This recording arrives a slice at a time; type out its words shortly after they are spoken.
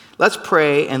Let's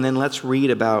pray, and then let's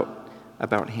read about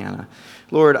Hannah.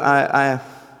 Lord, I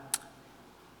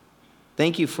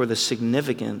thank you for the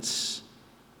significance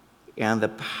and the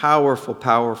powerful,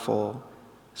 powerful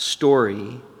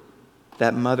story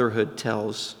that motherhood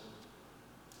tells.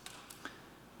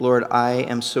 Lord, I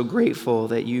am so grateful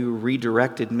that you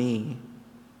redirected me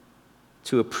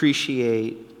to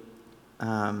appreciate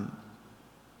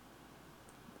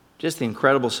just the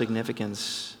incredible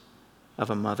significance of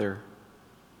a mother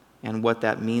and what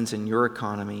that means in your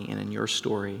economy and in your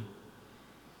story.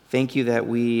 Thank you that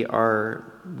we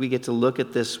get to look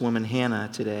at this woman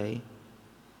Hannah today,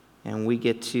 and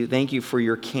thank you for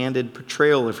your candid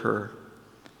portrayal of her.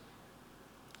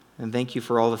 And thank you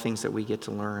for all the things that we get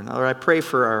to learn. Lord, I pray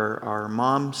for our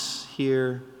moms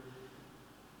here,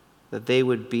 that they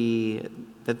would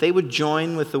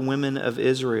join with the women of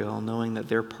Israel, knowing that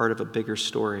they're part of a bigger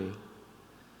story.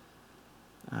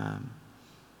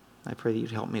 I pray that you'd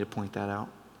help me to point that out.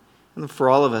 And for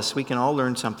all of us, we can all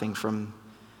learn something from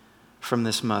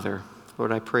this mother.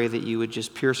 Lord, I pray that you would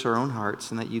just pierce our own hearts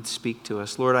and that you'd speak to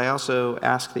us. Lord, I also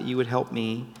ask that you would help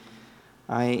me.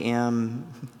 I am,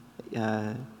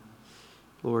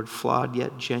 Lord, flawed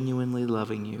yet genuinely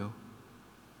loving you.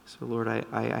 So, Lord, I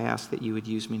ask that you would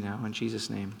use me now. In Jesus'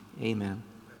 name, amen.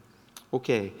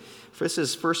 Okay, this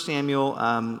is 1 Samuel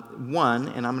 1,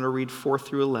 and I'm going to read 4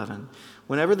 through 11.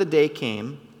 Whenever the day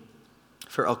came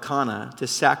for Elkanah to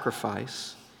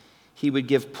sacrifice, he would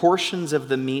give portions of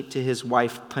the meat to his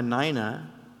wife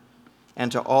Peninnah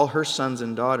and to all her sons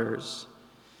and daughters.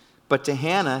 But to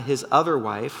Hannah, his other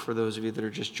wife, for those of you that are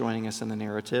just joining us in the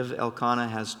narrative, Elkanah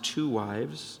has 2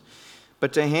 wives.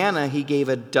 But to Hannah, he gave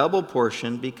a double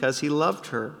portion because he loved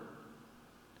her.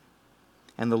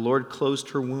 And the Lord closed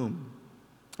her womb.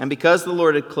 And because the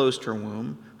Lord had closed her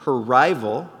womb, her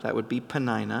rival, that would be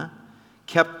Peninnah,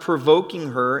 kept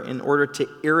provoking her in order to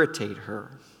irritate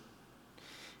her.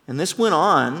 And this went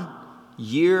on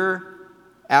year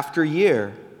after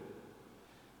year.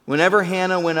 Whenever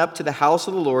Hannah went up to the house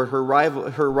of the Lord, her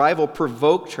rival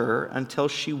provoked her until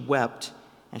she wept,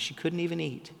 and she couldn't even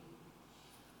eat.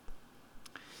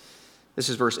 This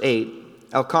is verse 8.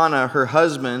 Elkanah, her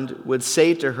husband, would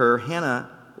say to her, Hannah,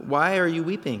 why are you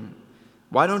weeping?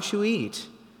 Why don't you eat?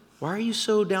 Why are you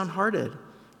so downhearted?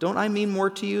 Don't I mean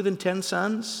more to you than 10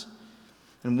 sons?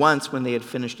 And once, when they had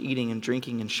finished eating and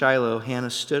drinking in Shiloh, Hannah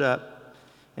stood up,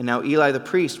 and now Eli the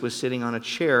priest was sitting on a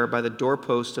chair by the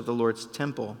doorpost of the Lord's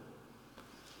temple.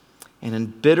 And in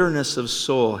bitterness of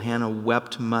soul, Hannah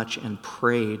wept much and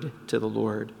prayed to the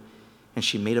Lord. And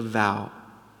she made a vow,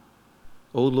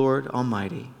 O Lord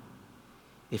Almighty,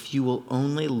 if you will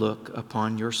only look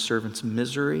upon your servant's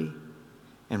misery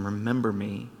and remember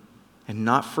me, and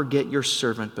not forget your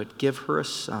servant, but give her a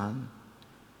son,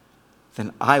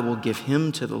 then I will give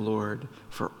him to the Lord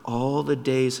for all the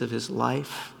days of his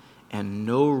life, and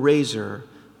no razor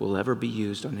will ever be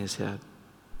used on his head.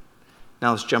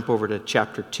 Now let's jump over to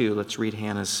chapter 2. Let's read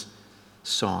Hannah's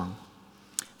song.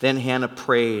 Then Hannah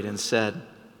prayed and said,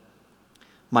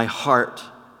 my heart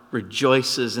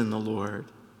rejoices in the Lord.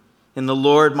 In the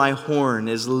Lord my horn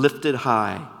is lifted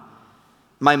high.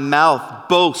 My mouth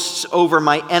boasts over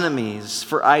my enemies,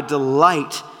 for I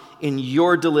delight in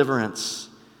your deliverance.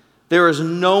 There is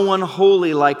no one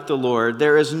holy like the Lord.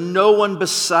 There is no one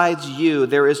besides you.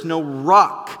 There is no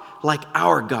rock like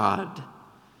our God.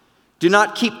 Do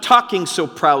not keep talking so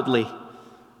proudly,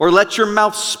 or let your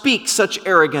mouth speak such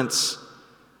arrogance.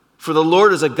 For the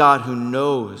Lord is a God who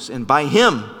knows, and by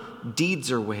him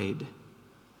deeds are weighed.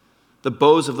 The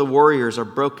bows of the warriors are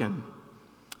broken,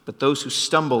 but those who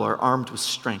stumble are armed with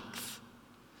strength.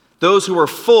 Those who are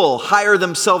full hire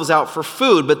themselves out for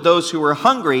food, but those who are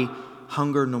hungry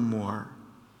hunger no more.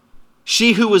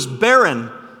 She who was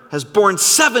barren has borne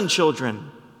 7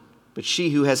 children, but she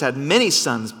who has had many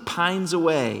sons pines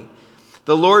away.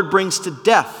 The Lord brings to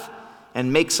death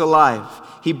and makes alive.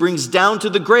 He brings down to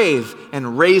the grave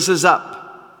and raises up.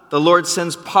 The Lord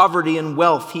sends poverty and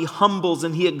wealth. He humbles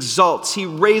and he exalts. He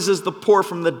raises the poor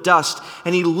from the dust,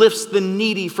 and he lifts the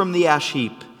needy from the ash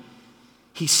heap.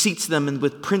 He seats them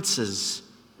with princes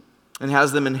and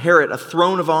has them inherit a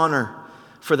throne of honor.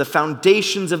 For the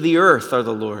foundations of the earth are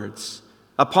the Lord's.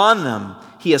 Upon them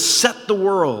he has set the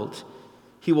world.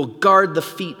 He will guard the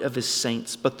feet of his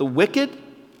saints, but the wicked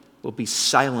will be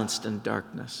silenced in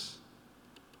darkness.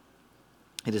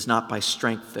 It is not by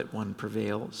strength that one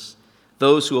prevails.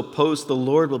 Those who oppose the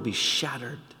Lord will be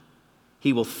shattered.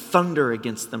 He will thunder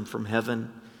against them from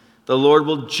heaven. The Lord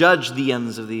will judge the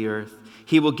ends of the earth.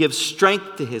 He will give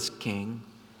strength to his king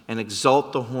and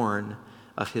exalt the horn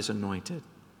of his anointed.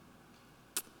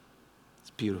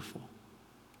 It's beautiful.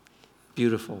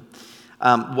 Beautiful.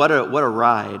 What a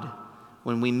ride.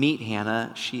 When we meet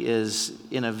Hannah, she is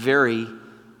in a very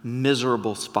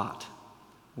miserable spot.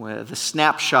 Where the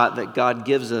snapshot that God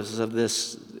gives us of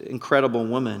this incredible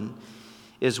woman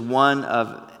is one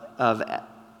of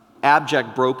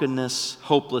abject brokenness,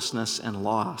 hopelessness, and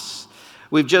loss.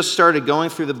 We've just started going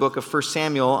through the book of 1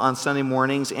 Samuel on Sunday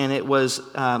mornings, and it was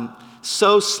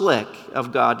so slick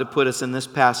of God to put us in this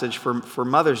passage for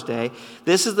Mother's Day.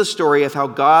 This is the story of how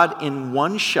God, in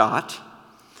one shot,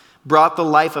 brought the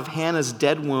life of Hannah's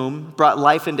dead womb, brought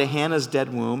life into Hannah's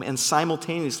dead womb, and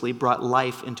simultaneously brought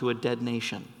life into a dead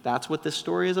nation. That's what this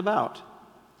story is about.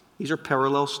 These are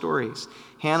parallel stories.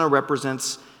 Hannah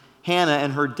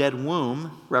and her dead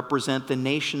womb represent the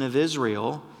nation of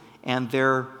Israel and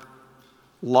their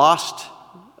lost,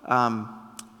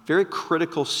 very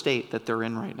critical state that they're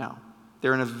in right now.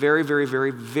 They're in a very, very,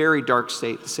 very, very dark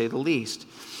state, to say the least.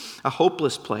 A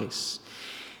hopeless place.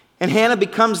 And Hannah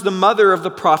becomes the mother of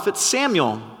the prophet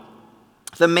Samuel,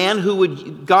 the man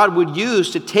who God would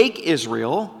use to take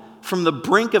Israel from the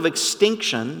brink of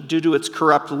extinction due to its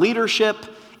corrupt leadership,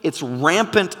 its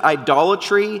rampant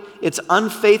idolatry, its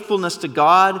unfaithfulness to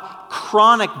God,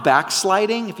 chronic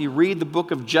backsliding. If you read the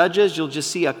book of Judges, you'll just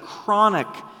see a chronic,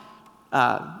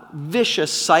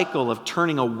 vicious cycle of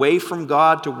turning away from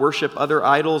God to worship other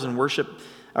idols and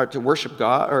to worship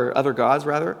God, or other gods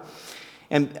rather.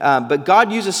 But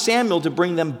God uses Samuel to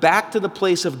bring them back to the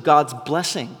place of God's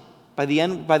blessing. By the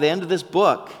end of this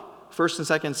book, 1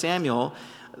 and 2 Samuel,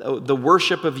 the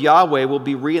worship of Yahweh will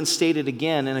be reinstated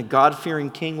again, and a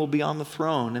God-fearing king will be on the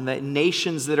throne. And the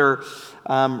nations that are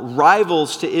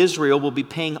rivals to Israel will be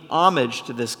paying homage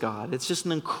to this God. It's just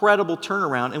an incredible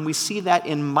turnaround, and we see that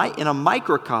in a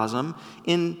microcosm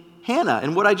in Hannah,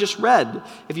 and what I just read.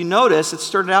 If you notice, it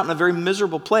started out in a very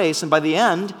miserable place, and by the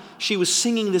end, she was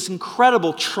singing this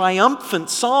incredible,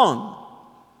 triumphant song.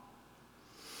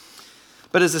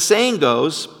 But as the saying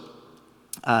goes,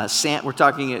 we're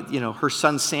talking, her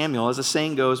son Samuel, as the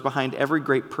saying goes, behind every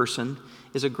great person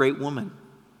is a great woman.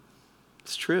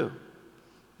 It's true.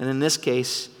 And in this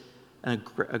case, a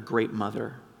great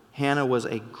mother. Hannah was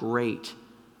a great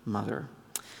mother.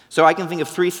 So I can think of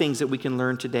three things that we can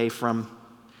learn today from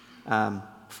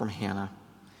Hannah,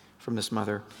 from this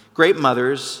mother. Great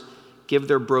mothers give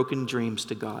their broken dreams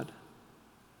to God.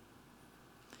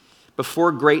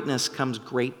 Before greatness comes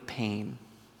great pain.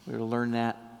 We will learn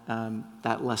that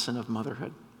lesson of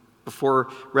motherhood. Before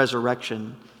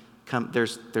resurrection,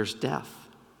 there's death.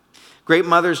 Great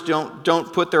mothers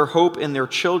don't put their hope in their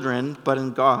children, but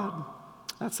in God.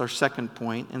 That's our second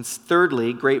point. And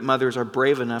thirdly, great mothers are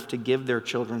brave enough to give their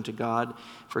children to God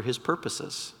for His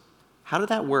purposes. How did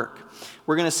that work?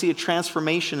 We're going to see a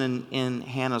transformation in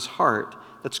Hannah's heart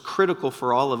that's critical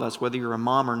for all of us, whether you're a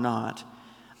mom or not,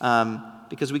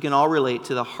 because we can all relate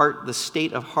to the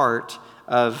state of heart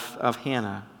of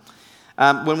Hannah.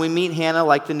 When we meet Hannah,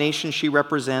 like the nation she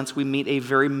represents, we meet a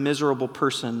very miserable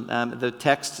person. The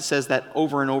text says that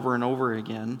over and over and over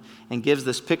again and gives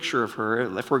this picture of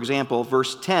her. For example,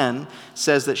 verse 10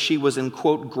 says that she was in,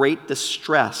 quote, great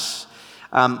distress.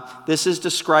 This is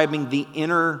describing the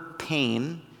inner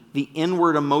pain, the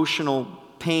inward emotional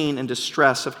pain and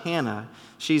distress of Hannah.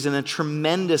 She's in a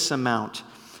tremendous amount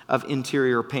of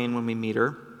interior pain when we meet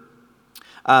her.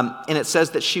 And it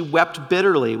says that she wept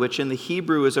bitterly, which in the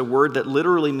Hebrew is a word that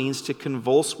literally means to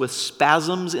convulse with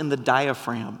spasms in the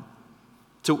diaphragm.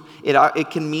 It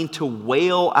can mean to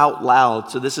wail out loud.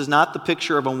 So this is not the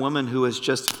picture of a woman who is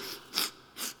just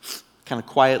kind of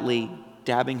quietly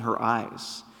dabbing her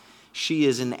eyes. She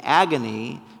is in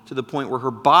agony to the point where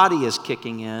her body is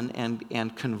kicking in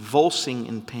and convulsing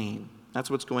in pain. That's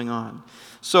what's going on.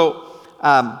 So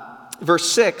verse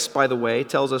 6, by the way,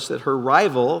 tells us that her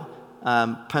rival,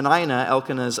 Peninnah,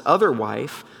 Elkanah's other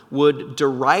wife, would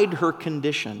deride her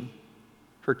condition,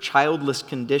 her childless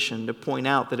condition, to point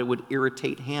out that it would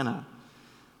irritate Hannah.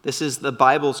 This is the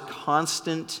Bible's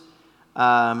constant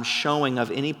showing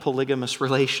of any polygamous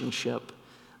relationship.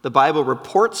 The Bible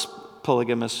reports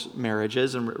polygamous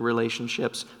marriages and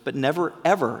relationships, but never,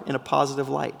 ever in a positive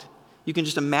light. You can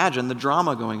just imagine the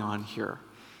drama going on here.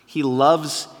 He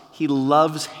loves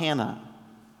Hannah,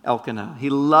 Elkanah. He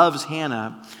loves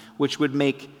Hannah, which would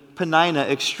make Peninnah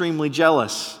extremely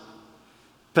jealous.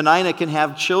 Peninnah can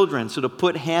have children, so to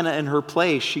put Hannah in her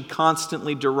place, she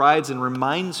constantly derides and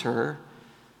reminds her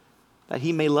that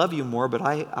he may love you more, but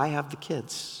I have the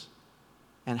kids.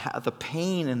 And the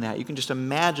pain in that, you can just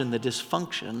imagine the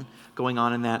dysfunction going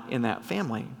on in that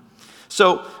family.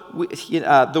 So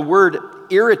the word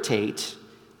irritate,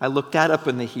 I looked that up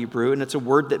in the Hebrew, and it's a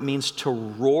word that means to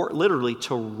roar, literally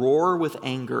to roar with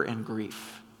anger and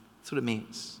grief. That's what it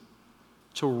means.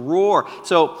 To roar.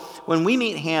 So when we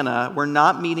meet Hannah, we're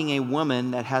not meeting a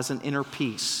woman that has an inner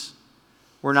peace.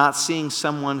 We're not seeing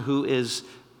someone who is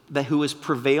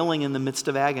prevailing in the midst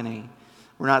of agony.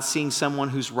 We're not seeing someone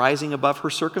who's rising above her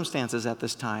circumstances at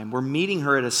this time. We're meeting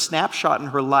her at a snapshot in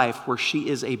her life where she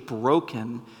is a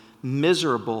broken,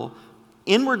 miserable,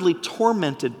 inwardly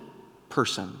tormented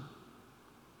person.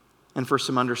 And for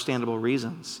some understandable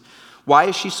reasons. Why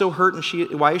is she so hurt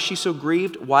and why is she so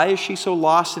grieved? Why is she so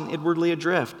lost and inwardly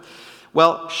adrift?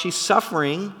 Well, she's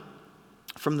suffering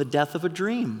from the death of a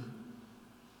dream.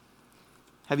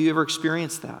 Have you ever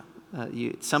experienced that?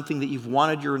 Something that you've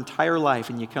wanted your entire life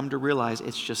and you come to realize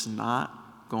it's just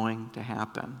not going to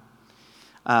happen.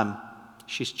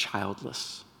 She's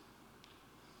childless.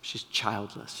 She's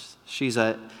childless. She's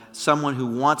someone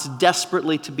who wants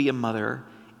desperately to be a mother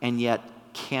and yet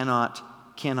cannot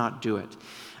do it.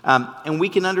 And we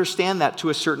can understand that to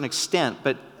a certain extent,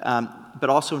 but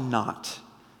also not.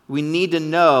 We need to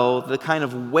know the kind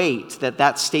of weight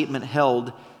that statement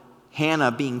held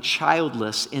Hannah being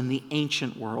childless in the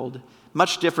ancient world.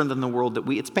 Much different than the world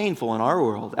it's painful in our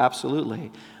world,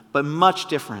 absolutely, but much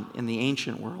different in the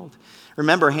ancient world.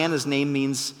 Remember, Hannah's name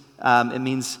means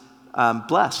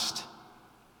blessed.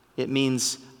 It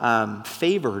means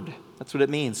favored. That's what it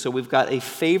means. So we've got a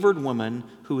favored woman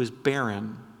who is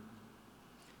barren.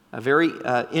 A very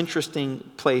interesting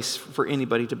place for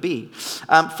anybody to be.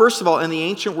 First of all, in the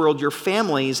ancient world, your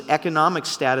family's economic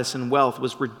status and wealth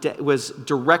was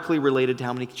directly related to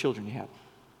how many children you had.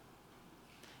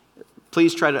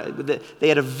 Please they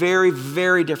had a very,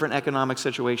 very different economic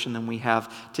situation than we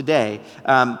have today.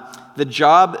 The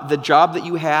job that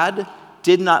you had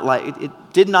did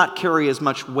not carry as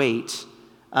much weight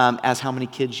as how many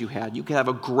kids you had. You could have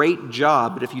a great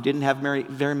job, but if you didn't have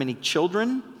very many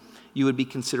children, you would be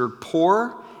considered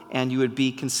poor, and you would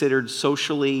be considered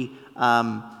socially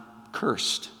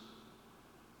cursed.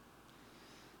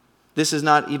 This is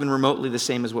not even remotely the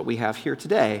same as what we have here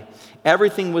today.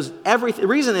 The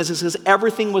reason is because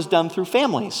everything was done through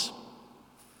families.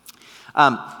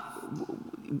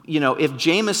 If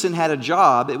Jameson had a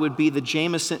job, it would be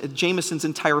Jameson's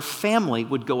entire family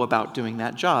would go about doing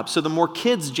that job. So the more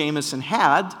kids Jameson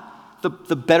had, the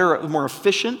better, the more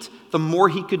efficient, the more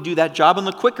he could do that job and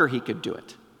the quicker he could do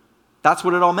it. That's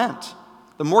what it all meant.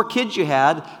 The more kids you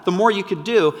had, the more you could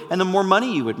do and the more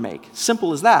money you would make.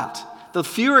 Simple as that. The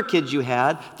fewer kids you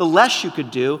had, the less you could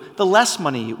do, the less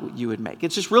money you would make.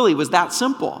 It just really was that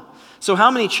simple. So how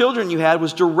many children you had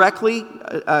was directly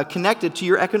connected to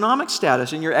your economic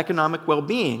status and your economic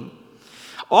well-being.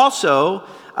 Also,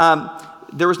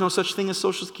 there was no such thing as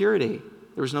Social Security.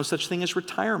 There was no such thing as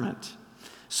retirement.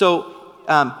 So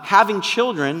having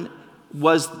children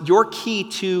was your key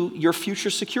to your future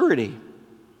security.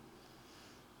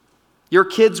 Your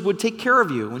kids would take care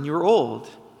of you when you were old.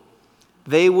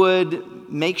 They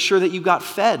would make sure that you got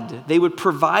fed. They would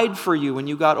provide for you when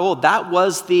you got old. That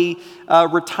was the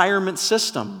retirement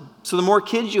system. So the more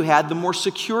kids you had, the more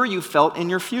secure you felt in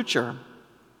your future.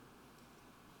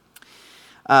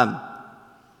 And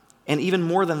even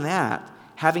more than that,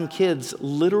 having kids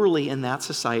literally in that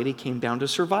society came down to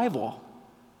survival.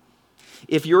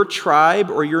 If your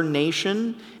tribe or your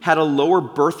nation had a lower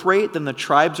birth rate than the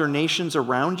tribes or nations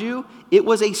around you, it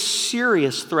was a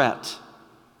serious threat.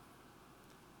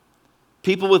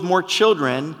 People with more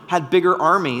children had bigger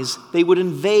armies. They would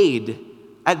invade.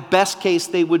 At best case,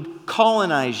 they would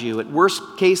colonize you. At worst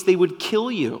case, they would kill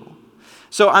you.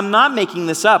 So I'm not making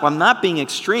this up. I'm not being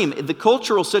extreme. The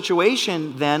cultural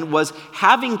situation then was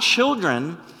having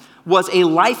children was a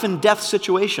life and death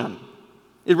situation.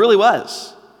 It really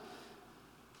was.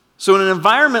 So in an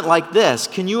environment like this,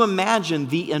 can you imagine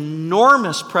the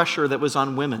enormous pressure that was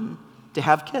on women to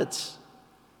have kids?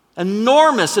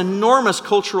 Enormous, enormous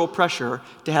cultural pressure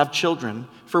to have children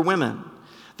for women.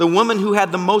 The woman who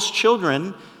had the most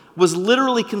children was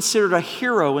literally considered a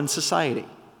hero in society.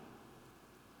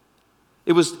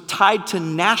 It was tied to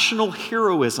national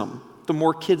heroism, the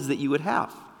more kids that you would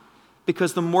have.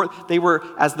 Because the more they were,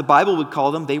 as the Bible would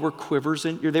call them, they were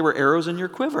arrows in your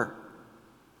quiver.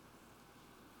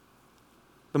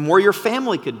 The more your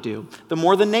family could do, the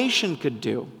more the nation could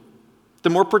do, the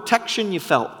more protection you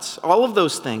felt, all of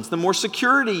those things, the more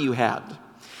security you had.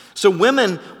 So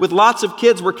women with lots of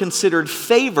kids were considered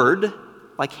favored,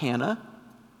 like Hannah,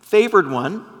 favored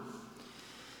one.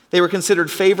 They were considered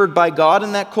favored by God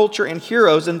in that culture and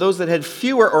heroes, and those that had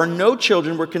fewer or no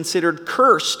children were considered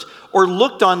cursed or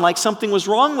looked on like something was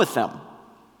wrong with them,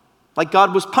 like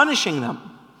God was punishing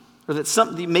them, or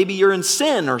that maybe you're in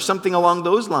sin or something along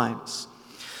those lines.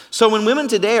 So when women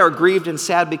today are grieved and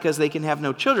sad because they can have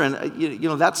no children,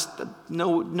 that's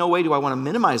no way do I want to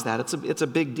minimize that. It's a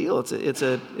big deal.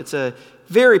 It's a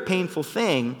very painful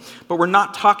thing. But we're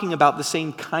not talking about the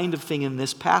same kind of thing in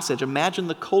this passage. Imagine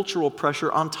the cultural pressure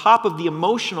on top of the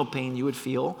emotional pain you would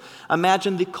feel.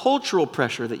 Imagine the cultural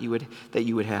pressure that you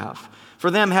would have. For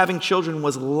them, having children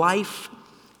was life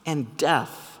and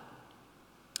death.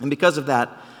 And because of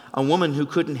that, a woman who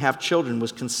couldn't have children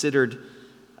was considered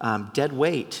dead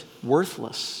weight,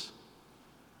 worthless.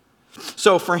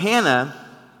 So for Hannah,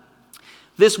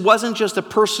 this wasn't just a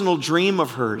personal dream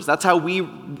of hers. That's how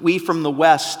we from the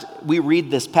West, we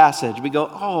read this passage. We go,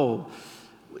 oh,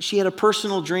 she had a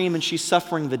personal dream and she's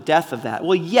suffering the death of that.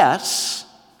 Well, yes,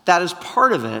 that is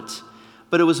part of it,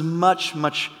 but it was much,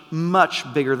 much,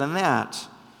 much bigger than that.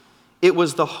 It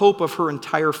was the hope of her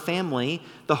entire family,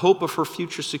 the hope of her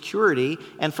future security,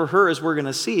 and for her, as we're going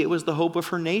to see, it was the hope of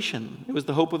her nation. It was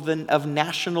the hope of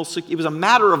national. It was a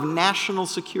matter of national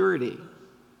security.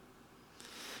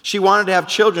 She wanted to have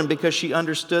children because she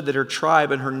understood that her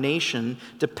tribe and her nation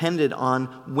depended on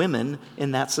women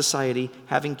in that society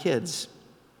having kids.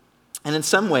 And in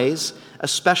some ways,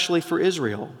 especially for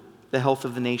Israel, the health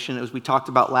of the nation, as we talked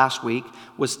about last week,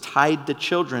 was tied to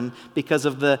children because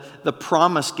of the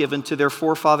promise given to their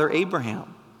forefather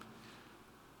Abraham.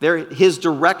 His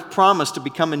direct promise to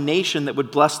become a nation that would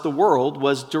bless the world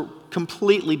was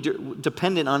completely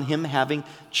dependent on him having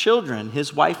children.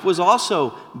 His wife was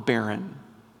also barren.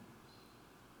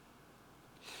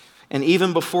 And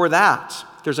even before that,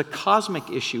 there's a cosmic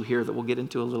issue here that we'll get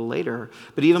into a little later.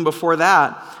 But even before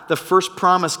that, the first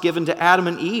promise given to Adam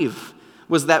and Eve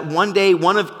was that one day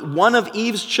one of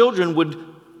Eve's children would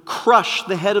crush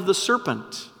the head of the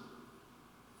serpent.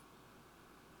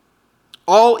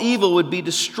 All evil would be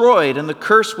destroyed, and the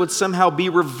curse would somehow be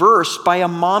reversed by a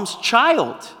mom's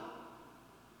child. So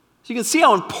you can see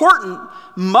how important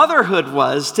motherhood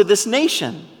was to this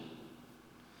nation.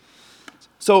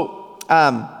 So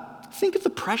think of the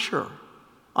pressure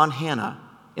on Hannah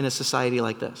in a society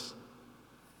like this.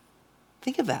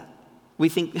 Think of that. We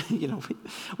think,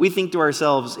 we think to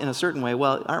ourselves in a certain way,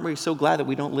 well, aren't we so glad that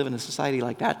we don't live in a society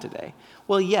like that today?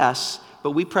 Well, yes,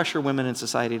 but we pressure women in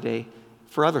society today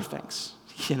for other things.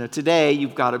 Today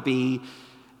you've got to be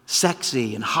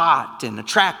sexy and hot and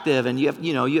attractive, and you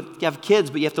have kids,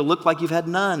 but you have to look like you've had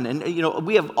none. And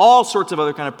we have all sorts of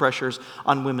other kind of pressures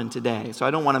on women today. So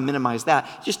I don't want to minimize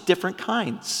that. Just different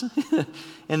kinds.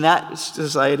 In that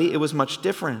society, it was much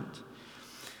different.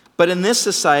 But in this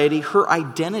society, her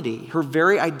identity, her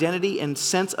very identity and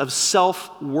sense of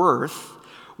self-worth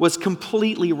was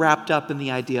completely wrapped up in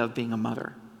the idea of being a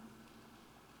mother.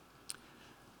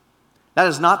 That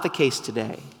is not the case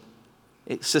today,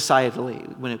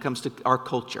 societally, when it comes to our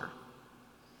culture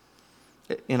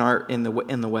in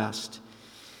the West.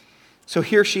 So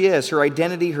here she is. Her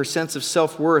identity, her sense of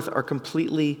self-worth are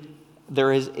completely,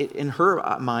 in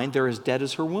her mind, they're as dead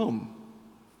as her womb.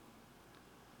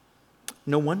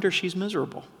 No wonder she's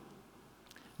miserable.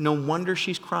 No wonder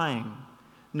she's crying.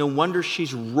 No wonder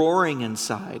she's roaring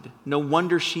inside. No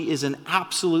wonder she is in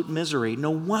absolute misery.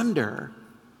 No wonder,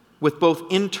 with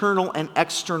both internal and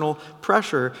external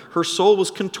pressure, her soul was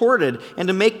contorted. And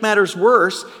to make matters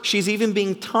worse, she's even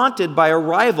being taunted by a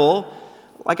rival,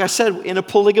 like I said, in a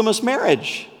polygamous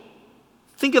marriage.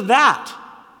 Think of that.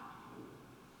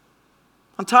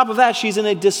 On top of that, she's in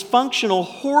a dysfunctional,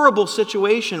 horrible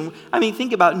situation. I mean,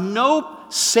 think about it, no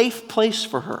safe place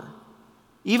for her.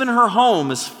 Even her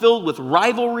home is filled with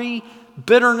rivalry,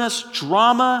 bitterness,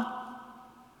 drama.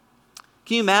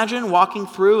 Can you imagine walking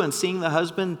through and seeing the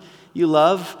husband you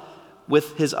love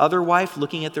with his other wife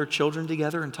looking at their children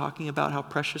together and talking about how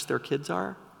precious their kids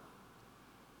are?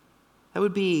 That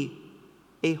would be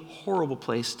a horrible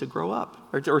place to grow up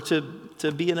or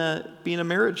to be in a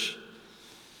marriage.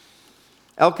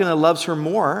 Elkanah loves her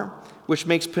more, which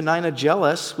makes Peninnah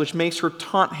jealous, which makes her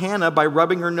taunt Hannah by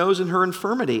rubbing her nose in her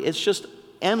infirmity. It's just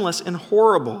endless and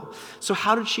horrible. So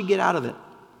how did she get out of it?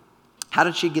 How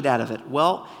did she get out of it?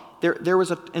 Well, there was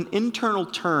an internal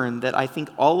turn that I think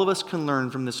all of us can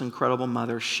learn from this incredible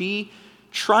mother. She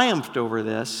triumphed over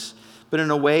this, but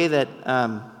in a way that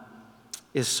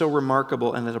is so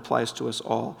remarkable and that applies to us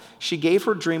all. She gave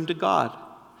her dream to God.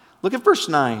 Look at verse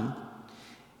 9.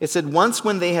 It said, once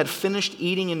when they had finished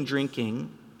eating and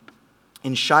drinking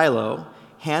in Shiloh,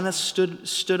 Hannah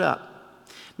stood up.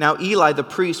 Now Eli the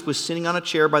priest was sitting on a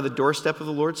chair by the doorstep of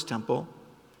the Lord's temple.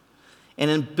 And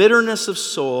in bitterness of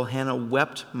soul, Hannah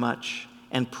wept much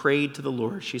and prayed to the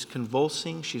Lord. She's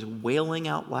convulsing, she's wailing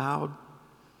out loud.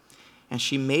 And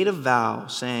she made a vow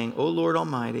saying, O Lord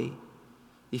Almighty,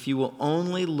 if you will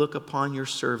only look upon your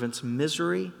servant's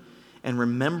misery and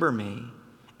remember me,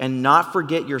 and not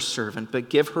forget your servant, but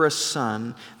give her a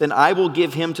son, then I will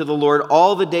give him to the Lord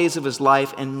all the days of his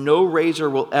life, and no razor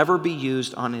will ever be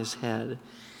used on his head."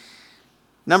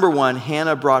 Number one,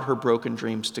 Hannah brought her broken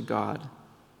dreams to God.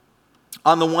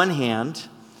 On the one hand,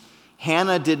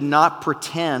 Hannah did not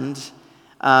pretend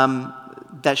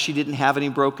that she didn't have any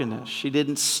brokenness. She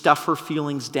didn't stuff her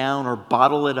feelings down or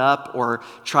bottle it up or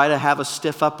try to have a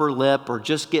stiff upper lip or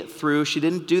just get through. She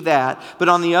didn't do that. But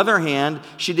on the other hand,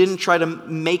 she didn't try to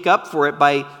make up for it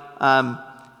by,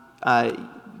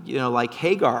 like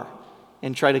Hagar,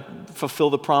 and try to fulfill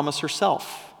the promise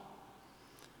herself.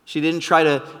 She didn't try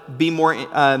to be more,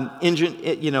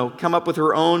 come up with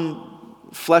her own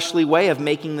fleshly way of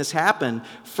making this happen.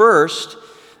 First,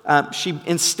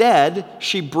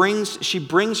 she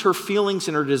brings her feelings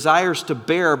and her desires to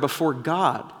bear before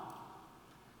God.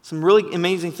 Some really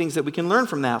amazing things that we can learn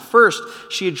from that. First,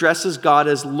 she addresses God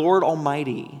as Lord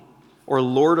Almighty, or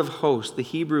Lord of Hosts. The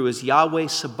Hebrew is Yahweh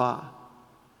Sabaoth.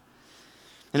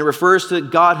 And it refers to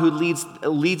God who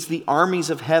leads the armies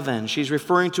of heaven. She's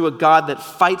referring to a God that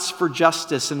fights for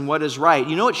justice and what is right.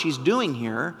 You know what she's doing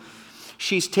here?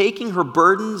 She's taking her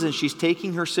burdens and she's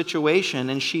taking her situation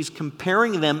and she's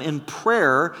comparing them in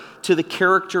prayer to the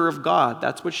character of God.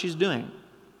 That's what she's doing.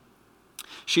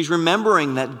 She's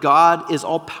remembering that God is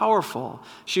all-powerful.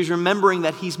 She's remembering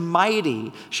that He's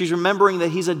mighty. She's remembering that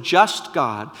He's a just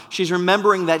God. She's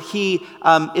remembering that He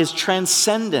is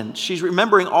transcendent. She's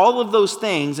remembering all of those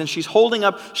things, and she's holding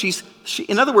up,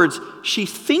 in other words,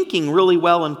 she's thinking really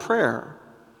well in prayer.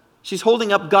 She's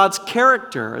holding up God's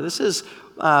character. This is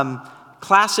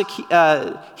classic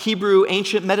Hebrew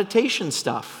ancient meditation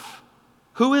stuff.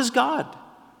 Who is God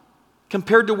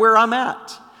compared to where I'm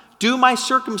at? Do my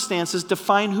circumstances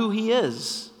define who He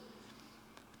is?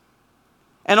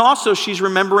 And also she's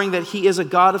remembering that He is a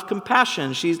God of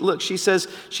compassion. She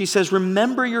says,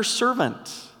 remember your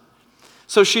servant.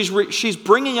 So she's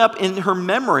bringing up in her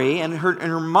memory and in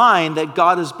her mind that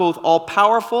God is both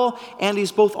all-powerful and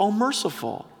He's both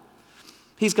all-merciful.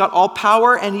 He's got all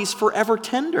power and He's forever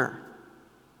tender.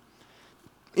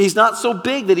 He's not so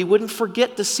big that He wouldn't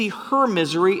forget to see her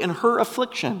misery and her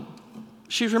affliction.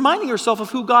 She's reminding herself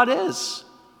of who God is.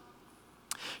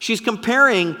 She's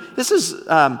comparing, this is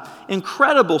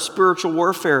incredible spiritual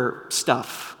warfare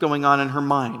stuff going on in her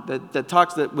mind that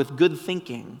talks with good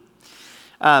thinking.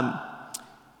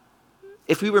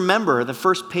 If we remember the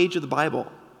first page of the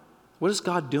Bible, what is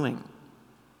God doing?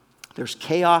 There's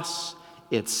chaos.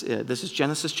 This is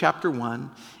Genesis chapter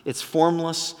 1. It's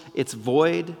formless. It's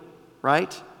void,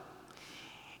 right?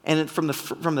 And from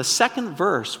the second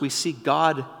verse, we see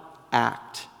God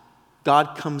act.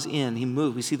 God comes in, He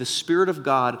moves. We see the Spirit of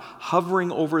God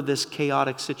hovering over this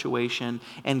chaotic situation,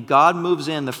 and God moves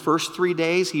in. The first 3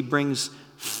 days, He brings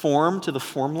form to the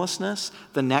formlessness.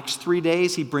 The next 3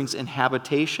 days, He brings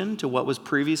inhabitation to what was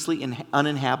previously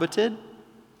uninhabited.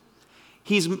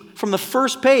 From the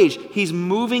first page, He's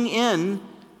moving in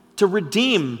to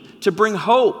redeem, to bring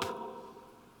hope.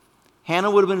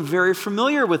 Hannah would have been very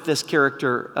familiar with this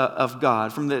character of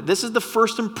God. This is the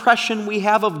first impression we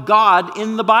have of God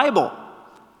in the Bible.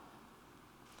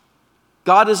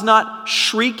 God is not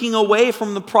shrieking away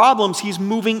from the problems. He's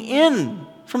moving in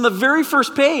from the very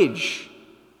first page.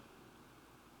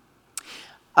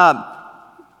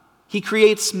 He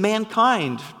creates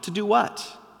mankind to do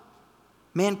what?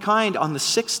 Mankind on the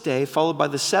 6th day, followed by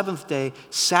the 7th day,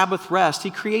 Sabbath rest. He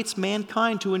creates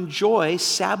mankind to enjoy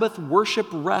Sabbath worship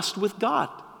rest with God.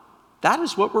 That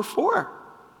is what we're for.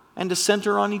 And to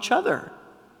center on each other.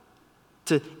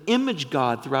 To image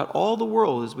God throughout all the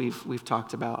world, as we've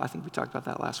talked about. I think we talked about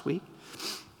that last week.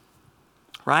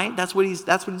 Right? That's what he's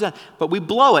done. But we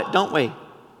blow it, don't we?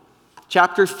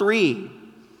 Chapter 3.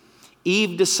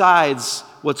 Eve decides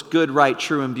what's good, right,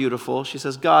 true, and beautiful. She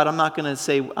says, God, I'm not going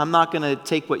to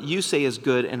take what you say is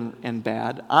good and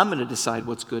bad. I'm going to decide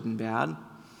what's good and bad.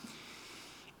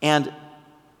 And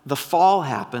the fall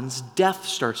happens. Death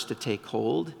starts to take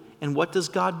hold. And what does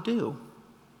God do?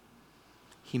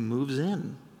 He moves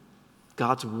in.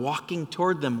 God's walking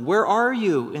toward them. Where are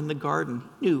you in the garden?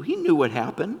 He knew what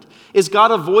happened. Is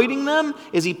God avoiding them?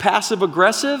 Is He passive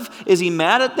aggressive? Is He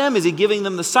mad at them? Is He giving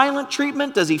them the silent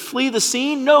treatment? Does He flee the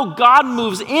scene? No, God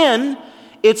moves in.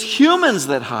 It's humans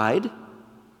that hide,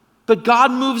 but God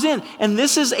moves in. And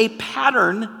this is a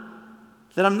pattern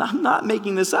that I'm not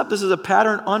making this up. This is a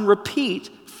pattern on repeat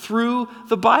through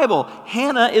the Bible.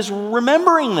 Hannah is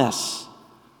remembering this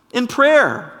in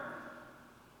prayer.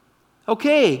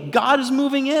 Okay, God is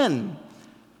moving in.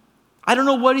 I don't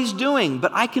know what He's doing,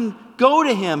 but I can go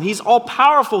to him. He's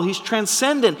all-powerful. He's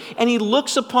transcendent. And he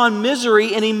looks upon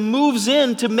misery and he moves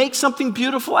in to make something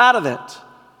beautiful out of it.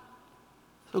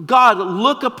 So God,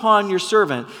 look upon your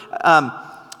servant.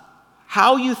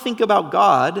 How you think about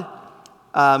God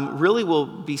really will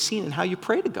be seen in how you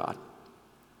pray to God.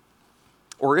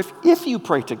 Or if you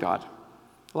pray to God.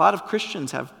 A lot of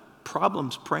Christians have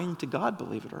problems praying to God,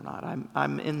 believe it or not.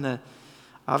 I'm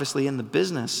obviously in the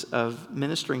business of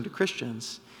ministering to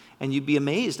Christians, and you'd be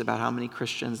amazed about how many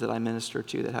Christians that I minister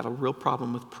to that have a real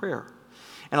problem with prayer.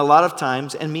 And a lot of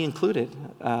times, and me included,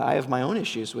 I have my own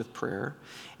issues with prayer,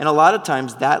 and a lot of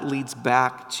times that leads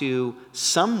back to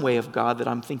some way of God that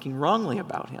I'm thinking wrongly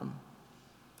about him.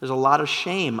 There's a lot of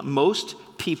shame. Most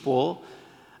people,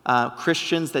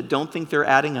 Christians that don't think they're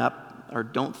adding up, or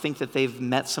don't think that they've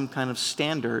met some kind of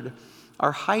standard,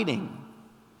 are hiding.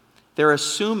 They're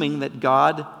assuming that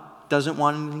God doesn't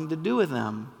want anything to do with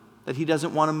them, that he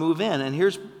doesn't want to move in. And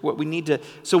here's what we need to,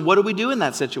 so what do we do in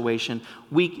that situation?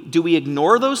 Do we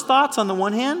ignore those thoughts on the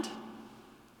one hand?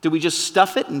 Do we just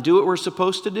stuff it and do what we're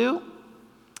supposed to do?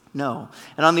 No.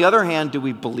 And on the other hand, do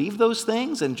we believe those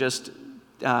things and just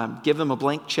give them a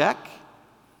blank check?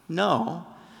 No.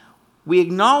 We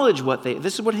acknowledge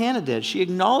this is what Hannah did. She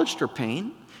acknowledged her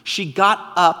pain. She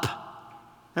got up.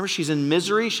 Remember, she's in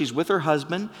misery. She's with her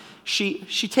husband. She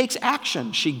takes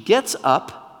action. She gets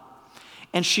up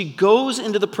and she goes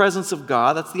into the presence of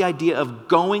God. That's the idea of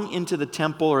going into the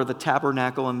temple or the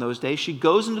tabernacle in those days. She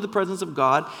goes into the presence of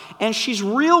God and she's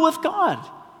real with God.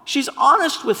 She's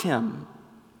honest with him.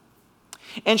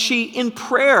 And in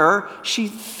prayer, she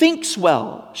thinks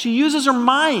well. She uses her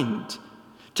mind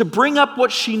to bring up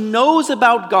what she knows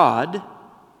about God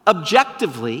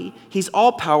objectively. He's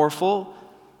all-powerful.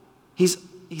 He's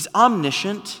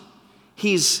omniscient.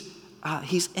 He's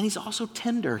also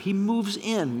tender. He moves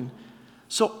in.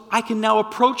 So I can now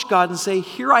approach God and say,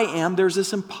 here I am. There's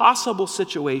this impossible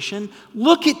situation.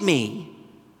 Look at me.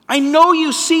 I know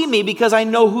you see me because I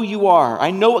know who you are.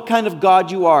 I know what kind of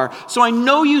God you are. So I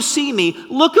know you see me.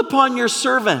 Look upon your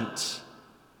servant.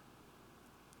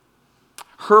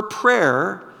 Her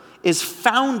prayer is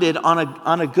founded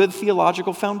on a good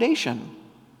theological foundation.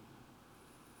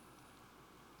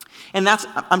 And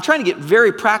I'm trying to get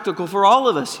very practical for all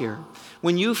of us here.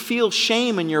 When you feel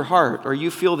shame in your heart or you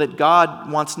feel that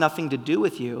God wants nothing to do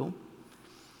with you,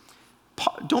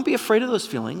 don't be afraid of those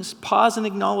feelings. Pause and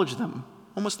acknowledge them.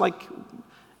 Almost like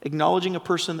acknowledging a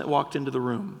person that walked into the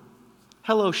room.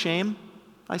 Hello, shame.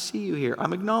 I see you here.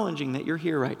 I'm acknowledging that you're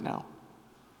here right now.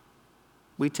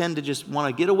 We tend to just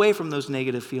want to get away from those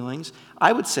negative feelings.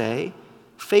 I would say,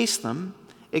 face them,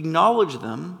 acknowledge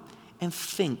them, and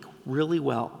think really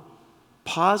well.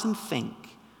 Pause and think.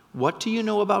 What do you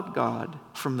know about God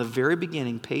from the very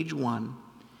beginning, page 1?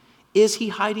 Is he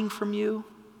hiding from you?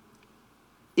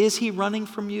 Is he running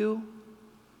from you?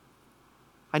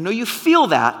 I know you feel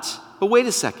that, but wait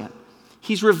a second.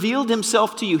 He's revealed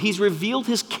himself to you. He's revealed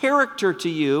his character to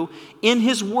you in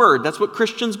his word. That's what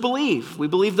Christians believe. We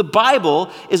believe the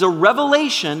Bible is a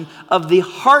revelation of the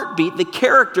heartbeat, the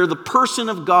character, the person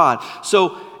of God.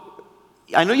 So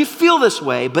I know you feel this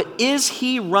way, but is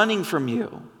he running from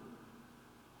you?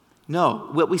 No.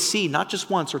 What we see, not just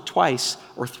once or twice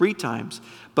or 3 times,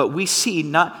 but we see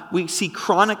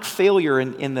chronic failure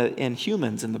in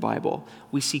humans in the Bible.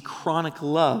 We see chronic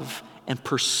love and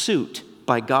pursuit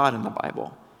by God in the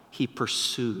Bible. He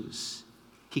pursues.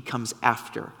 He comes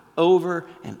after over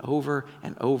and over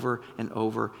and over and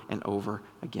over and over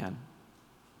again.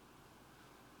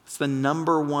 It's the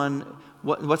number one.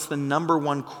 What's the number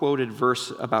one quoted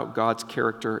verse about God's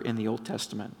character in the Old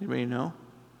Testament? Anybody know?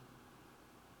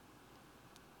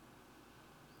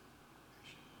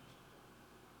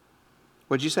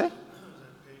 What'd you say?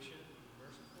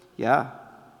 Yeah.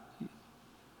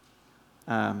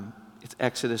 It's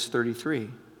Exodus 33.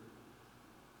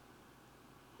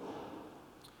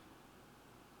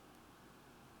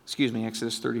 Excuse me,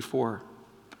 Exodus 34.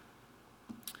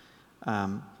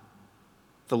 The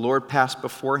Lord passed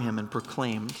before him and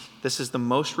proclaimed. This is the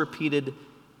most repeated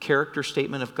character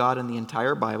statement of God in the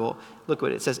entire Bible. Look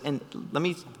what it says. And let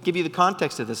me give you the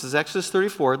context of this. This is Exodus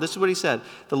 34. This is what he said.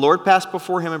 The Lord passed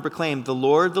before him and proclaimed, the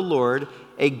Lord,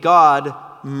 a God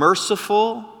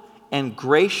merciful and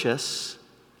gracious,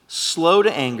 slow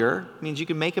to anger. Means you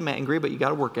can make him angry, but you got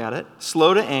to work at it.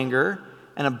 Slow to anger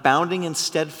and abounding in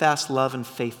steadfast love and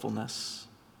faithfulness,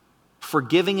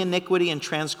 forgiving iniquity and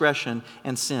transgression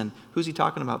and sin. Who's he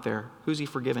talking about there? Who's he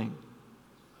forgiving?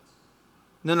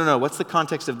 No. What's the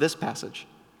context of this passage?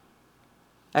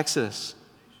 Exodus.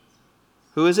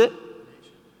 Who is it?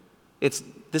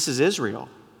 This is Israel.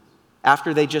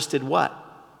 After they just did what?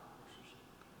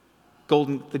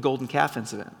 the golden calf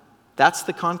incident. That's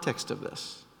the context of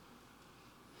this.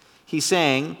 He's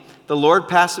saying, the Lord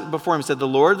passed before him, said, the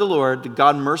Lord, the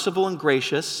God merciful and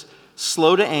gracious,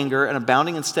 slow to anger, and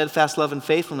abounding in steadfast love and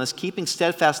faithfulness, keeping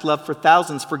steadfast love for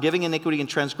thousands, forgiving iniquity and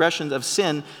transgressions of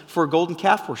sin for golden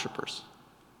calf worshipers.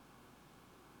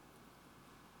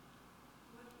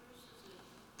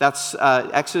 That's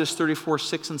Exodus 34,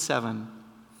 6 and 7.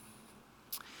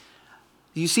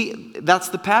 You see, that's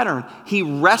the pattern. He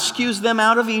rescues them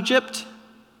out of Egypt.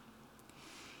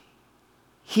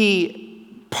 He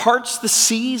parts the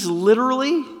seas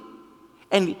literally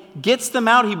and gets them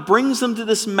out. He brings them to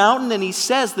this mountain and he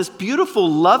says this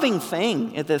beautiful, loving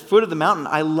thing at the foot of the mountain.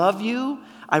 I love you.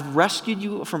 I've rescued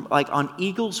you from on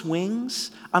eagle's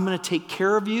wings. I'm going to take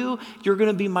care of you. You're going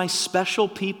to be my special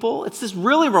people. It's this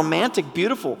really romantic,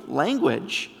 beautiful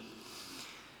language.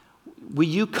 Will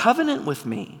you covenant with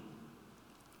me?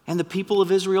 And the people of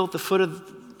Israel at the foot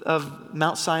of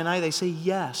Mount Sinai, they say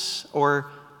yes, or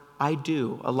I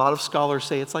do. A lot of scholars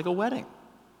say it's like a wedding.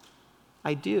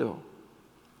 I do.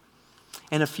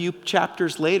 And a few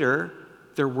chapters later,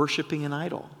 they're worshiping an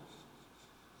idol.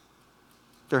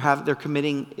 They're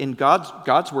committing, in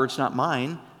God's words, not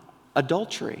mine,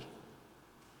 adultery.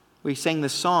 We sang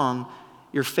this song,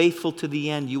 you're faithful to the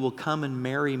end, you will come and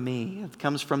marry me. It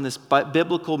comes from this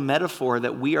biblical metaphor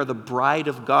that we are the bride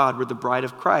of God, we're the bride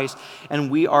of Christ,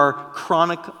 and we are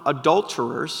chronic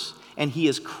adulterers, and he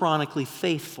is chronically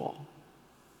faithful.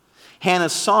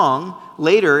 Hannah's song,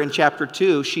 later in chapter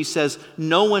 2, she says,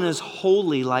 no one is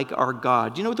holy like our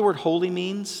God. Do you know what the word holy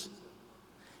means?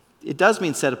 It does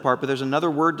mean set apart, but there's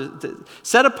another word.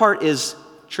 Set apart is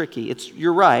tricky.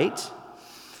 You're right,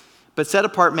 but set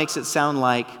apart makes it sound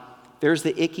like there's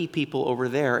the icky people over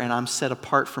there, and I'm set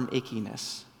apart from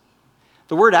ickiness.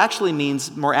 The word actually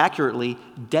means, more accurately,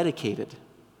 dedicated.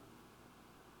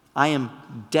 I am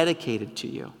dedicated to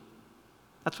you.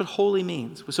 That's what holy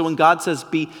means. So when God says,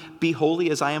 be holy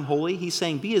as I am holy, he's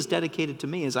saying, be as dedicated to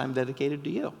me as I'm dedicated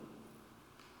to you.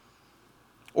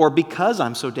 Or because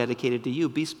I'm so dedicated to you,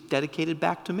 be dedicated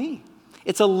back to me.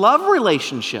 It's a love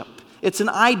relationship. It's an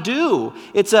I do.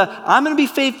 It's a I'm going to be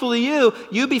faithful to you,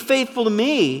 you be faithful to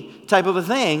me type of a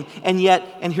thing. And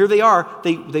here they are,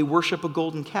 they worship a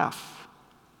golden calf.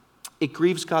 It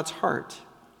grieves God's heart.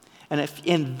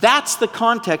 And that's the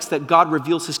context that God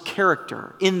reveals his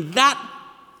character. In that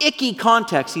icky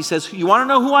context, he says, you want to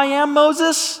know who I am,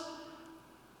 Moses?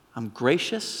 I'm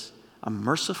gracious, I'm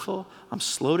merciful, I'm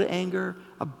slow to anger,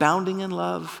 abounding in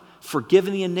love,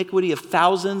 forgiving the iniquity of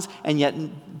thousands, and yet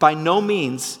by no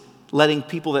means letting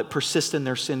people that persist in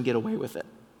their sin get away with it.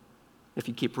 If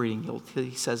you keep reading,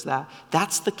 he says that.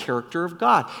 That's the character of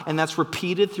God. And that's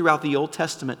repeated throughout the Old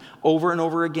Testament over and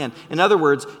over again. In other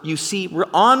words, you see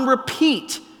on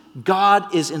repeat,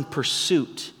 God is in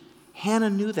pursuit. Hannah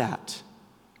knew that.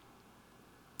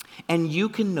 And you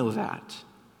can know that.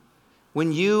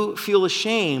 When you feel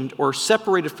ashamed or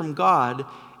separated from God,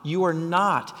 you are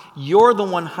not. You're the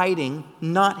one hiding,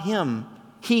 not him.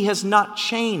 He has not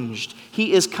changed.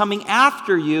 He is coming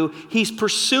after you. He's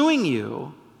pursuing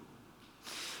you.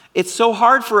 It's so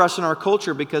hard for us in our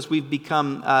culture because we've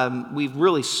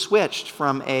really switched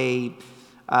from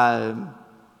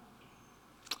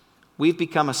we've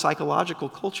become a psychological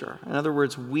culture. In other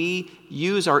words, we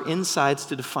use our insides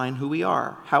to define who we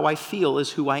are. How I feel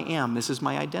is who I am. This is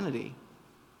my identity.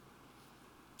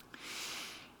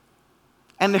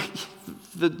 And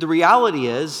the reality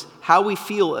is, how we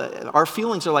feel, our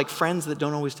feelings are like friends that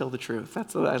don't always tell the truth.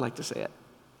 That's the way I like to say it.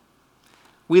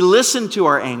 We listen to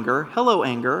our anger, hello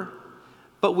anger,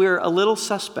 but we're a little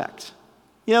suspect.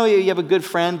 You know, you have a good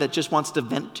friend that just wants to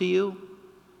vent to you,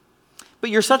 but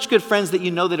you're such good friends that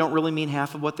you know they don't really mean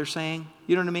half of what they're saying.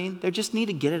 You know what I mean? They just need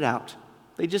to get it out.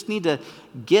 They just need to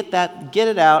get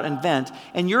it out and vent.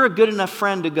 And you're a good enough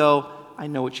friend to go, I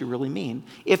know what you really mean.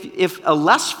 If a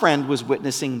less friend was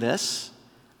witnessing this,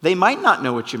 they might not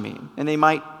know what you mean, and they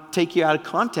might take you out of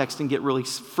context and get really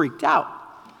freaked out.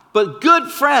 But good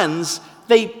friends,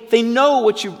 they know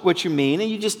what you mean,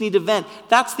 and you just need to vent.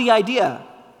 That's the idea.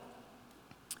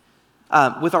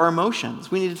 With our emotions,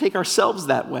 we need to take ourselves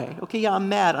that way. Okay, yeah, I'm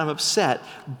mad, I'm upset,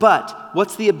 but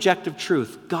what's the objective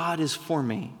truth? God is for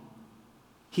me.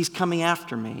 He's coming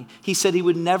after me. He said he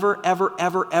would never, ever,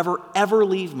 ever, ever, ever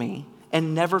leave me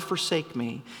and never forsake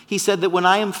me. He said that when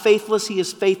I am faithless, he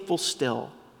is faithful still.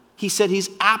 He said he's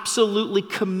absolutely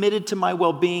committed to my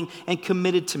well-being and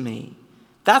committed to me.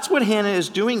 That's what Hannah is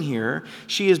doing here.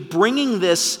 She is bringing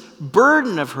this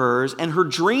burden of hers and her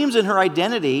dreams and her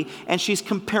identity, and she's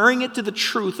comparing it to the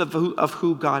truth of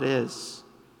who God is.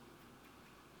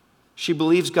 She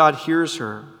believes God hears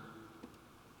her.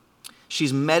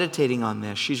 She's meditating on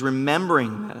this. She's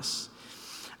remembering this.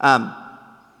 Let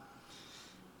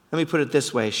me put it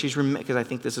this way, because I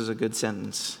think this is a good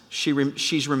sentence.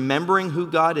 She's remembering who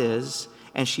God is,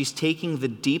 and she's taking the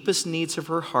deepest needs of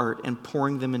her heart and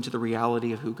pouring them into the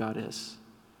reality of who God is.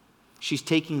 She's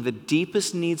taking the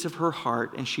deepest needs of her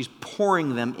heart and she's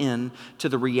pouring them in to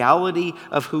the reality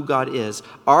of who God is.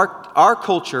 Our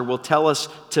culture will tell us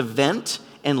to vent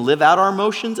and live out our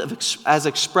emotions as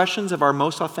expressions of our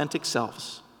most authentic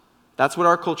selves. That's what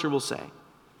our culture will say.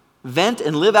 Vent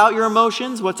and live out your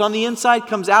emotions. What's on the inside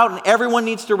comes out, and everyone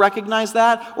needs to recognize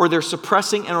that, or they're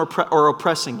suppressing or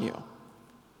oppressing you.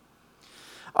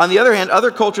 On the other hand,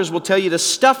 other cultures will tell you to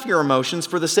stuff your emotions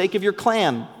for the sake of your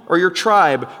clan, or your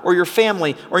tribe, or your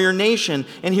family, or your nation.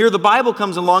 And here the Bible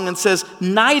comes along and says,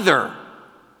 neither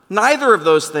of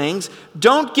those things.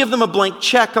 Don't give them a blank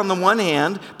check on the one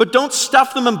hand, but don't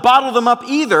stuff them and bottle them up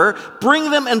either.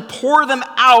 Bring them and pour them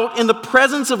out in the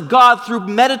presence of God through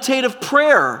meditative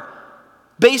prayer,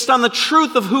 based on the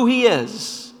truth of who He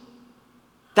is.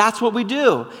 That's what we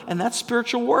do, and that's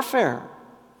spiritual warfare.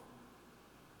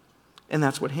 And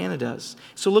that's what Hannah does.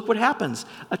 So look what happens.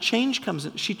 A change comes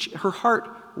in. Her heart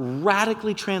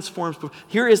radically transforms.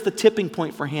 Here is the tipping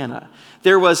point for Hannah.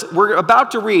 We're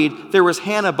about to read, there was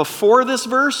Hannah before this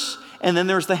verse, and then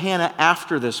there's the Hannah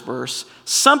after this verse.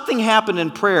 Something happened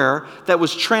in prayer that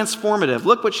was transformative.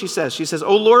 Look what she says. She says,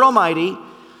 "O Lord Almighty,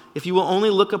 if you will only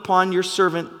look upon your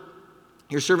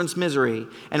servant's misery,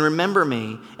 and remember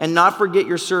me, and not forget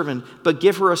your servant, but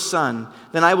give her a son,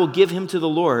 then I will give him to the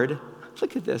Lord."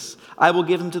 Look at this. "I will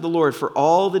give him to the Lord for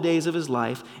all the days of his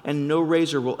life, and no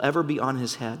razor will ever be on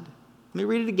his head." Let me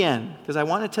read it again, because I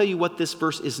want to tell you what this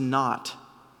verse is not.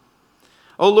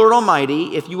 "O Lord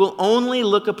Almighty, if you will only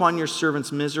look upon your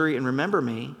servant's misery and remember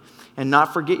me, and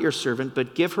not forget your servant,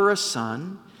 but give her a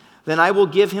son, then I will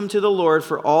give him to the Lord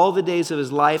for all the days of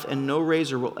his life, and no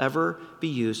razor will ever be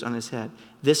used on his head."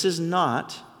 This is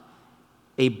not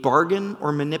a bargain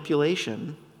or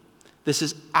manipulation. This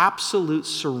is absolute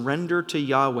surrender to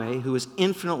Yahweh, who is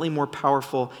infinitely more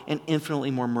powerful and infinitely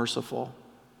more merciful.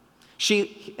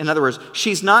 In other words,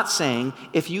 she's not saying,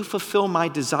 if you fulfill my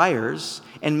desires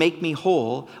and make me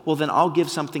whole, well, then I'll give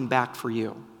something back for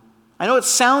you. I know it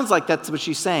sounds like that's what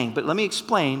she's saying, but let me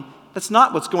explain. That's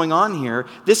not what's going on here.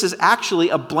 This is actually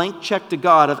a blank check to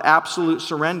God of absolute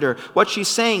surrender. What she's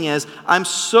saying is, I'm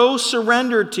so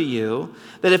surrendered to you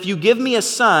that if you give me a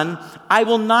son, I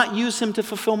will not use him to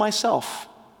fulfill myself.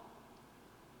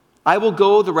 I will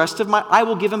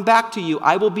give him back to you.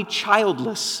 I will be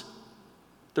childless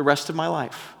the rest of my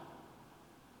life.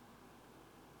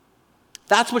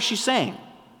 That's what she's saying.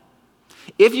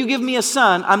 If you give me a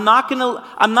son, I'm not going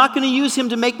to use him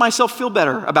to make myself feel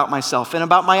better about myself and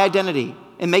about my identity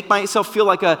and make myself feel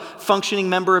like a functioning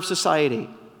member of society.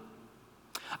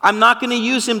 I'm not going to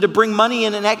use him to bring money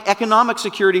in and economic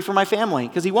security for my family,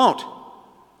 because he won't.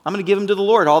 I'm going to give him to the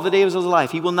Lord all the days of his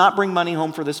life. He will not bring money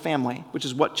home for this family, which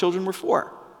is what children were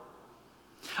for.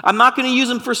 I'm not going to use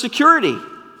him for security.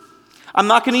 I'm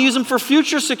not going to use him for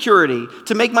future security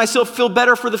to make myself feel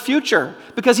better for the future,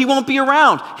 because he won't be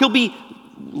around. He'll be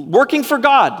working for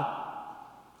God.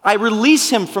 I release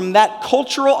him from that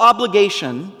cultural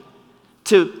obligation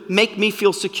to make me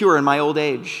feel secure in my old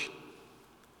age.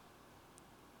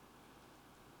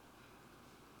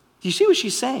 Do you see what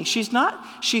she's saying?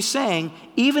 She's saying,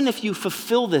 even if you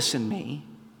fulfill this in me,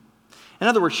 in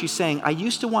other words, she's saying, I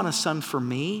used to want a son for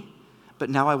me, but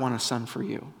now I want a son for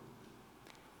you.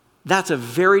 That's a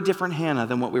very different Hannah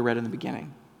than what we read in the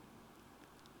beginning.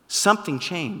 Something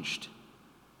changed.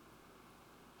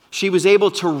 She was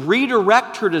able to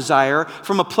redirect her desire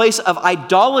from a place of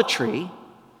idolatry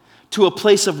to a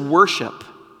place of worship.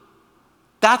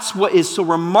 That's what is so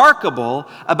remarkable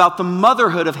about the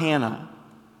motherhood of Hannah.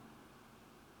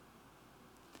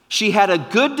 She had a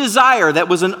good desire that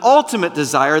was an ultimate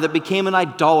desire that became an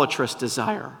idolatrous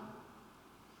desire.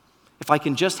 If I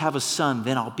can just have a son,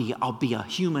 then I'll be a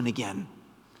human again.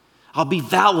 I'll be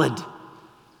valid.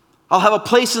 I'll have a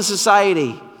place in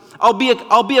society. I'll be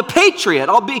a patriot.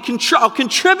 I'll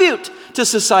contribute to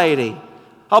society.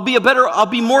 I'll be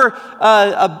more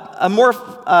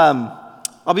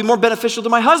beneficial to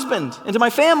my husband and to my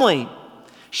family.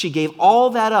 She gave all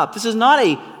that up. This is not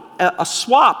a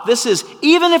swap. This is,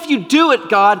 even if you do it,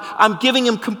 God, I'm giving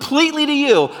him completely to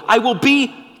you. I will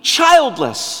be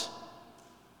childless,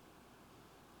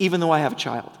 even though I have a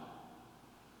child.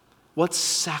 What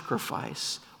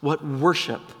sacrifice, what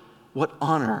worship, what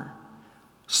honor.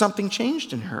 Something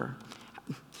changed in her.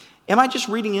 Am I just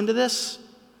reading into this?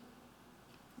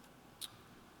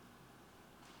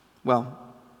 Well,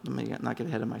 let me not get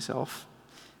ahead of myself.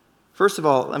 First of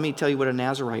all, let me tell you what a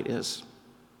Nazirite is.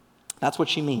 That's what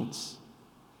she means.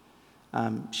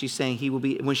 She's saying he will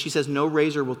be, when she says no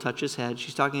razor will touch his head,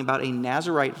 she's talking about a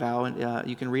Nazirite vow, and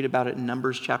you can read about it in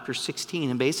Numbers chapter 16.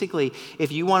 And basically,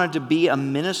 if you wanted to be a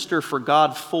minister for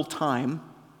God full time,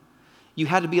 you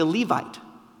had to be a Levite.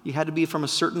 You had to be from a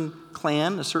certain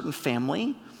clan, a certain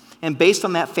family. And based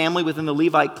on that family within the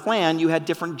Levite clan, you had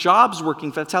different jobs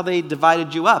working. That's how they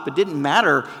divided you up. It didn't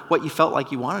matter what you felt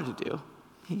like you wanted to do.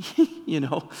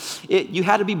 You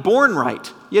had to be born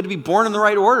right. You had to be born in the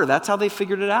right order. That's how they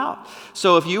figured it out.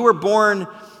 So if you were born,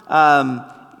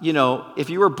 if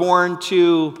you were born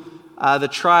to the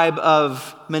tribe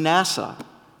of Manasseh,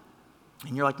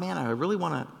 and you're like, man, I really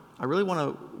want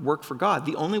to work for God.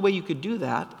 The only way you could do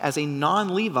that as a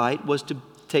non-Levite was to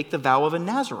take the vow of a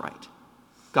Nazirite.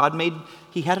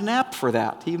 He had an app for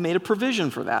that. He made a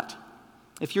provision for that.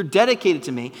 If you're dedicated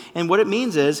to me, and what it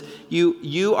means is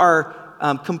you are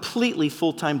completely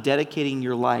full-time dedicating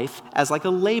your life as like a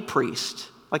lay priest,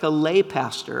 like a lay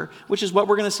pastor, which is what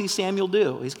we're going to see Samuel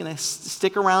do. He's going to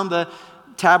stick around the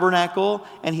tabernacle,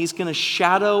 and he's going to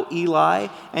shadow Eli,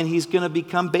 and he's going to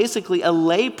become basically a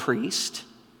lay priest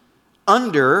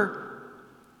under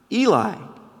Eli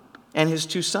and his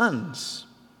two sons.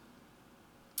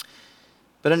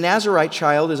 But a Nazirite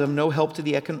child is of no help to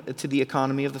the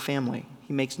economy of the family.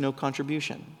 He makes no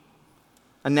contribution.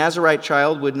 A Nazirite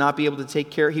child would not be able to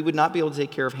take care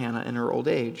of Hannah in her old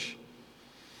age.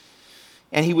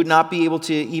 And he would not be able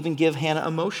to even give Hannah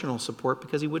emotional support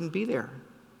because he wouldn't be there.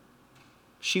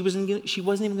 She wasn't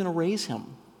even going to raise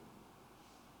him.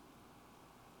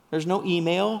 There's no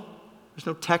email. There's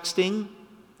no texting.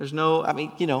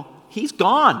 He's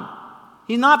gone.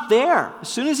 He's not there. As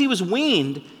soon as he was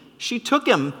weaned, she took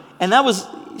him, and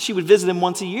she would visit him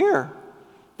once a year.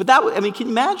 But can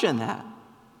you imagine that?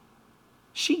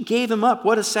 She gave him up.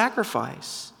 What a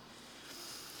sacrifice.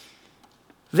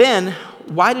 Then,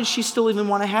 why did she still even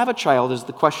want to have a child is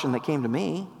the question that came to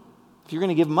me. If you're going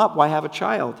to give him up, why have a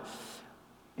child?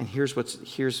 And here's what's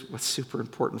super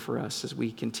important for us as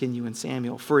we continue in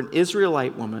Samuel. For an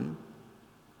Israelite woman,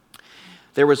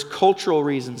 there was cultural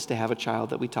reasons to have a child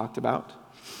that we talked about.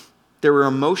 There were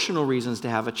emotional reasons to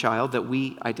have a child that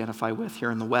we identify with here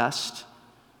in the West.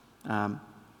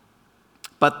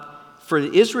 But for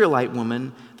an Israelite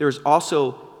woman, there's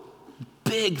also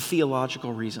big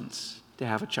theological reasons to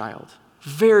have a child.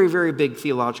 Very, very big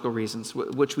theological reasons,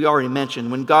 which we already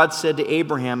mentioned. When God said to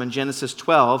Abraham in Genesis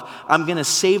 12, I'm going to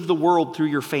save the world through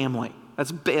your family.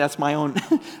 That's my own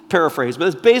paraphrase, but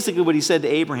that's basically what he said to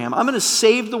Abraham. I'm going to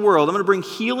save the world. I'm going to bring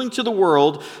healing to the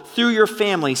world through your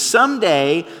family.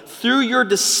 Someday, through your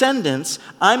descendants,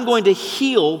 I'm going to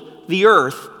heal the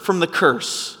earth from the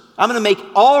curse. I'm going to make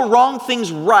all wrong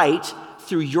things right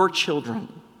through your children.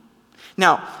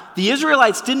 Now, the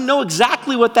Israelites didn't know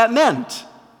exactly what that meant.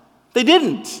 They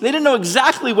didn't know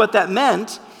exactly what that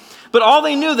meant. But all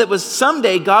they knew that was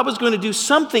someday God was going to do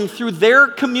something through their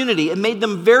community. It made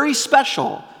them very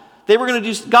special.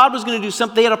 God was going to do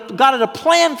something. God had a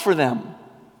plan for them.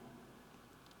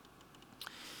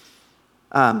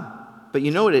 But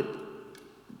you know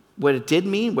what it did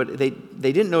mean?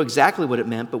 They didn't know exactly what it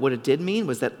meant, but what it did mean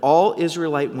was that all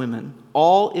Israelite women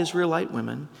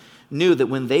knew that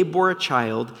when they bore a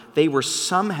child, they were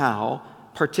somehow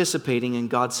participating in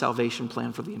God's salvation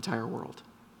plan for the entire world.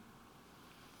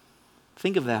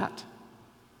 Think of that.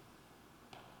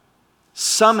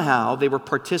 Somehow they were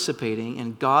participating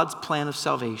in God's plan of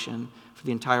salvation for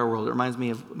the entire world. It reminds me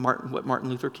of what Martin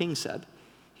Luther King said.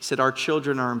 He said, our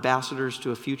children are ambassadors to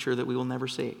a future that we will never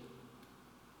see.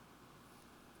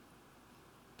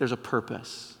 There's a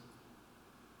purpose.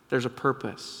 There's a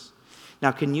purpose.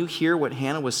 Now, can you hear what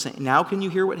Hannah was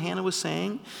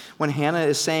saying? When Hannah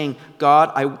is saying,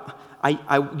 God,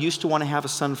 I used to want to have a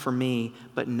son for me,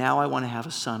 but now I want to have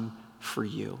a son for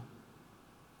you.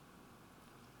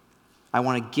 I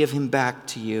want to give him back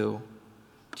to you.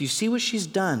 Do you see what she's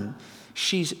done?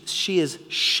 She has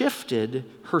shifted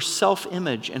her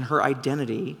self-image and her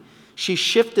identity. She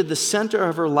shifted the center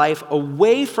of her life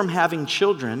away from having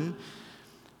children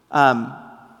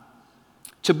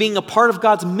to being a part of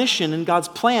God's mission and God's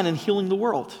plan in healing the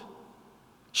world.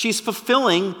 She's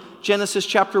fulfilling Genesis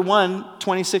chapter 1,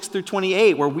 26 through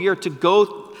 28, where we are to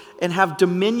go and have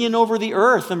dominion over the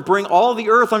earth and bring all the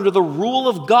earth under the rule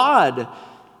of God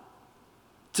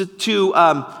to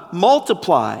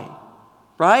multiply,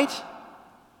 right?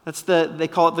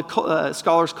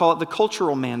 Scholars call it the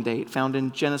cultural mandate found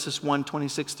in Genesis 1,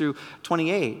 26 through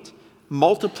 28.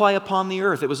 Multiply upon the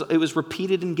earth. It was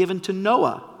repeated and given to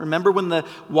Noah. Remember when the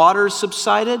waters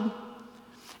subsided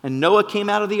and Noah came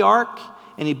out of the ark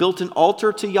and he built an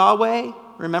altar to Yahweh?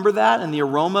 Remember that? And the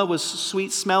aroma was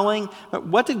sweet smelling. But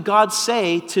what did God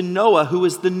say to Noah, who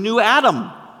was the new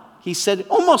Adam? He said,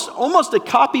 almost a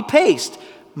copy paste.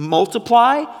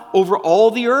 Multiply over all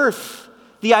the earth.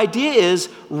 The idea is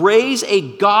raise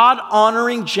a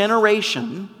God-honoring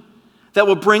generation that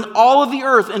will bring all of the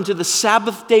earth into the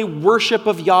Sabbath day worship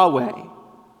of Yahweh.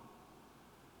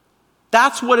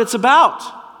 That's what it's about.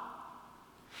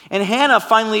 And Hannah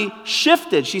finally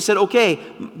shifted. She said, okay,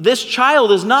 this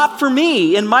child is not for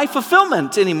me in my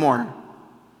fulfillment anymore.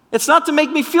 It's not to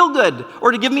make me feel good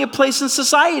or to give me a place in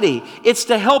society. It's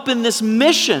to help in this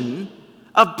mission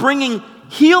of bringing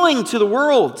healing to the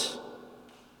world.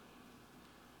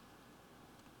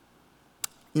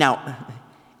 Now,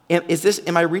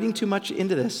 am I reading too much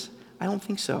into this? I don't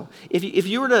think so. If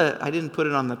you were to, I didn't put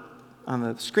it on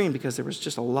the screen because there was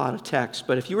just a lot of text,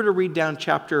 but if you were to read down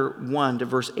chapter 1 to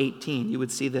verse 18, you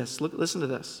would see this. Listen to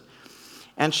this.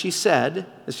 And she said,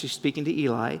 as she's speaking to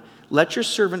Eli, let your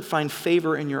servant find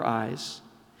favor in your eyes.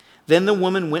 Then the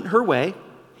woman went her way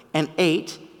and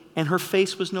ate, and her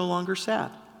face was no longer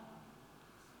sad.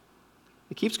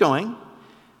 It keeps going.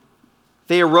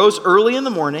 They arose early in the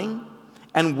morning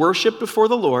and worshiped before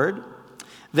the Lord.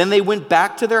 Then they went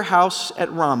back to their house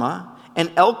at Ramah, and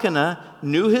Elkanah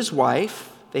knew his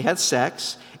wife. They had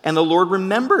sex, and the Lord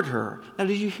remembered her. Now,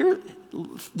 did you hear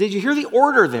the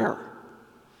order there?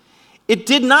 It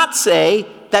did not say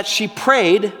that she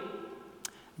prayed,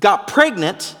 got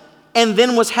pregnant, and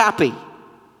then was happy.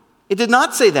 It did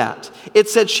not say that. It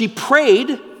said she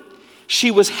prayed,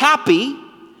 she was happy,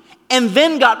 and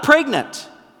then got pregnant.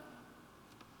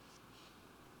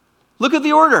 Look at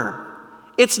the order.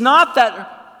 It's not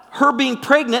that her being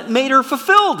pregnant made her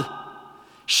fulfilled.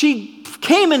 She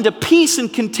came into peace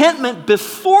and contentment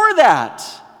before that.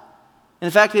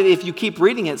 In fact, if you keep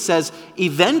reading it says,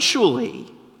 eventually,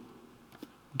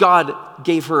 God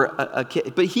gave her a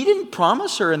kid. But he didn't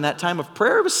promise her in that time of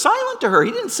prayer. It was silent to her.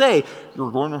 He didn't say,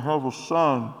 you're going to have a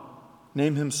son.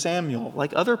 Name him Samuel.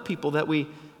 Like other people that we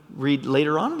read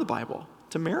later on in the Bible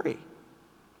to Mary.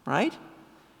 Right?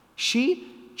 She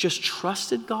just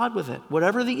trusted God with it.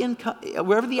 Whatever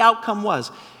the outcome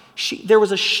was. There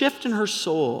was a shift in her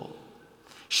soul.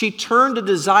 She turned a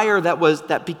desire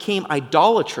that became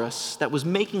idolatrous, that was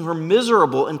making her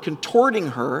miserable and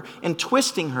contorting her and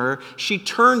twisting her. She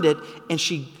turned it and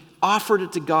she offered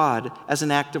it to God as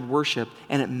an act of worship,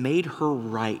 and it made her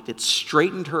right. It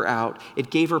straightened her out.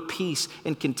 It gave her peace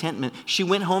and contentment. She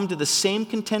went home to the same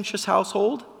contentious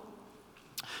household.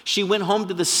 She went home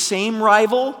to the same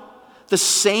rival, the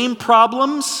same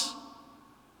problems.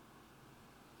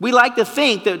 We like to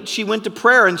think that she went to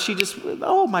prayer and she just,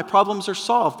 my problems are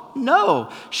solved.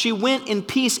 No, she went in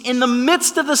peace in the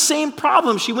midst of the same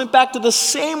problem. She went back to the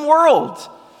same world.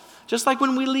 Just like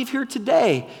when we leave here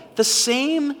today, the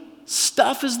same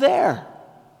stuff is there.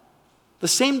 The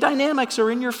same dynamics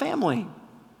are in your family.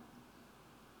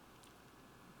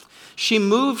 She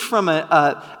moved from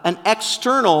an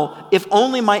external, if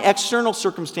only my external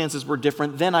circumstances were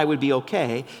different, then I would be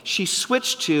okay. She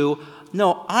switched to,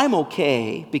 no, I'm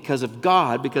okay because of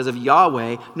God, because of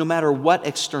Yahweh, no matter what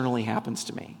externally happens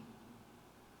to me.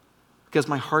 Because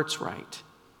my heart's right.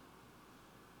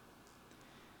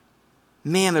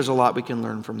 Man, there's a lot we can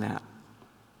learn from that.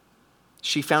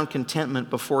 She found contentment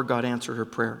before God answered her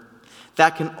prayer.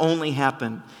 That can only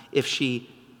happen if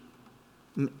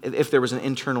there was an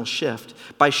internal shift.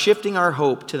 By shifting our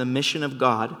hope to the mission of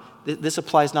God, this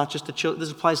applies not just to children,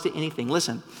 this applies to anything.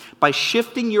 Listen, by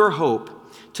shifting your hope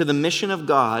to the mission of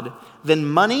God, then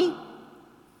money,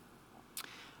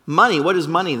 what is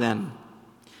money then?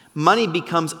 Money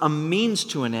becomes a means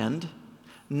to an end,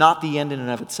 not the end in and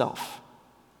of itself.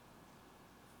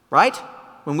 Right?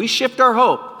 When we shift our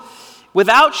hope,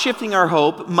 without shifting our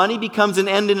hope, money becomes an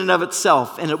end in and of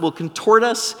itself, and it will contort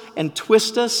us and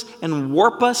twist us and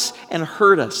warp us and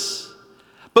hurt us.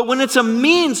 But when it's a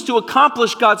means to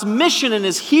accomplish God's mission and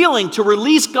his healing, to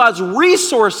release God's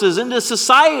resources into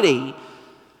society,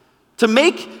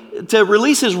 to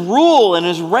release his rule and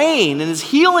his reign and his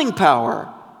healing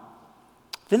power,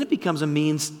 then it becomes a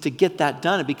means to get that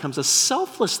done. It becomes a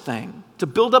selfless thing to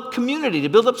build up community, to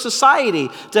build up society,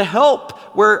 to help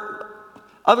where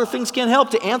other things can't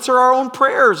help, to answer our own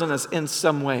prayers in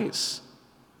some ways.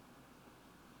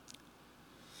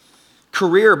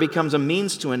 Career becomes a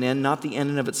means to an end, not the end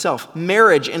in of itself.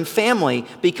 Marriage and family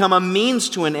become a means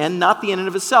to an end, not the end in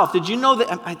of itself. Did you know that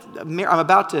I'm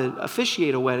about to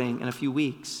officiate a wedding in a few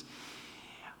weeks?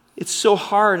 It's so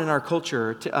hard in our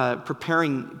culture to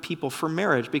preparing people for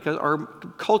marriage because our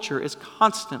culture is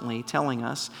constantly telling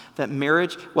us that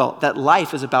that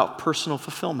life is about personal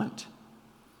fulfillment.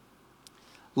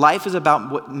 Life is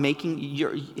about making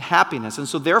your happiness. And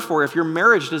so therefore, if your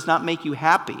marriage does not make you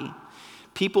happy,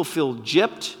 people feel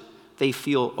gypped, they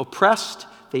feel oppressed,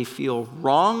 they feel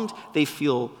wronged, they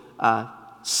feel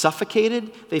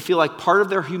suffocated, they feel like part of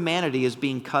their humanity is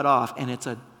being cut off, and it's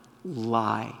a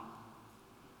lie.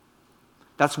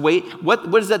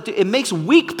 What does that do? It makes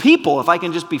weak people, if I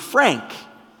can just be frank,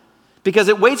 because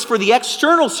it waits for the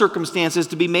external circumstances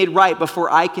to be made right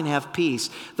before I can have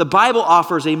peace. The Bible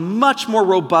offers a much more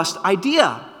robust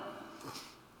idea.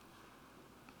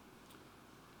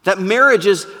 That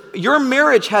your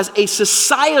marriage has a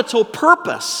societal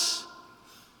purpose.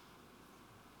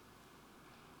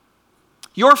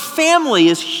 Your family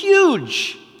is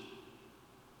huge.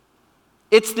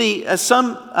 It's as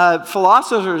some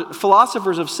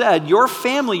philosophers have said, your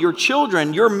family, your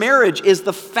children, your marriage is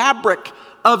the fabric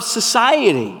of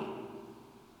society.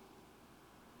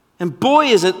 And boy,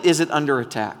 is it under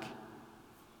attack.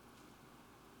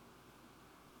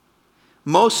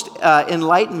 Most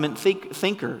Enlightenment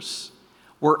thinkers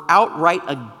were outright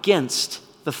against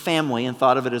the family and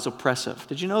thought of it as oppressive.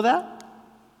 Did you know that?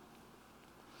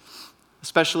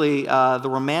 Especially the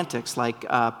Romantics like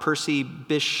Percy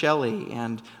Bysshe Shelley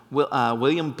and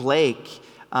William Blake,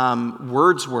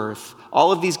 Wordsworth.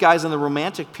 All of these guys in the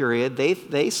Romantic period,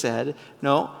 they said,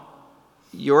 no,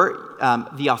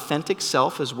 the authentic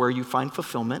self is where you find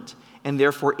fulfillment, and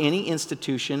therefore any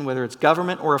institution, whether it's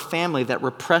government or a family, that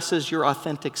represses your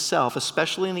authentic self,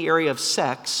 especially in the area of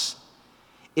sex,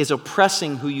 is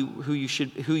oppressing who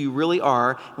you really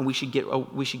are, and we should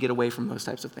get away from those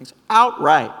types of things.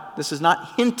 Outright. This is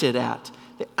not hinted at.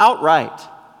 Outright. How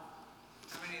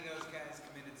many of those guys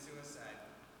committed suicide?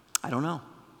 I don't know.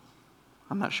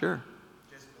 I'm not sure.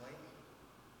 Just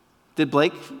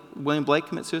Blake? Did William Blake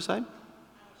commit suicide?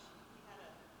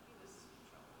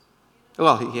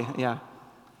 Well, yeah.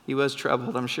 He was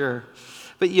troubled, I'm sure.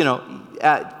 But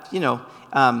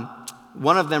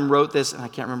one of them wrote this, and I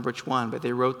can't remember which one, but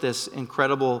they wrote this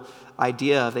incredible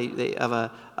idea of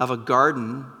a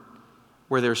garden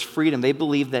where there's freedom. They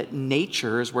believe that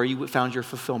nature is where you found your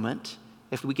fulfillment.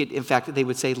 In fact, they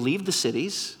would say, leave the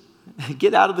cities,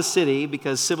 get out of the city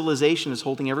because civilization is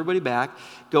holding everybody back.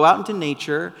 Go out into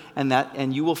nature,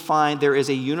 and you will find there is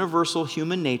a universal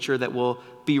human nature that will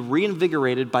be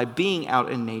reinvigorated by being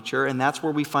out in nature, and that's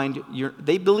where we find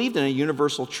they believed in a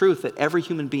universal truth that every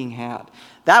human being had.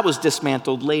 That was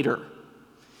dismantled later.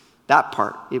 That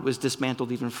part, it was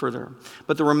dismantled even further.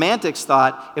 But the Romantics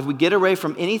thought if we get away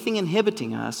from anything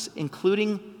inhibiting us,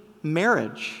 including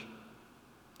marriage,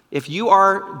 if you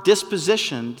are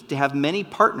dispositioned to have many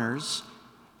partners,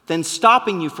 then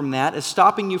stopping you from that is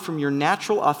stopping you from your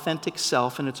natural, authentic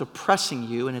self, and it's oppressing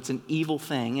you, and it's an evil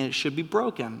thing, and it should be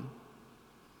broken.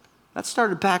 That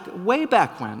started way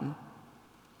back when.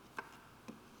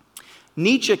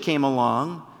 Nietzsche came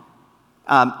along,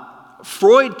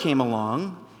 Freud came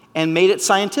along, and made it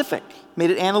scientific, made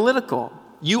it analytical.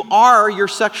 You are your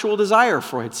sexual desire,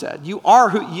 Freud said.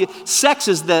 Sex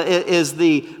is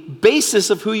the basis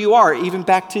of who you are, even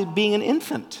back to being an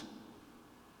infant.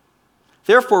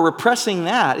 Therefore, repressing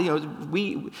that,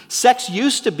 sex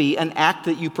used to be an act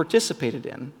that you participated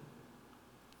in.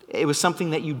 It was something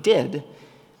that you did.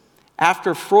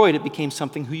 After Freud, it became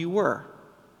something who you were.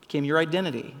 It became your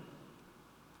identity.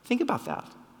 Think about that.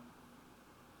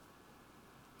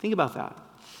 Think about that.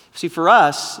 See, for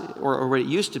us, or what it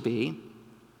used to be,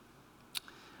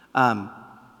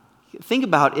 think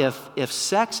about if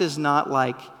sex is not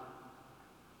like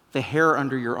the hair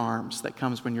under your arms that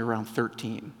comes when you're around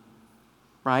 13,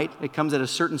 right? It comes at a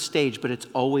certain stage, but it's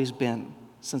always been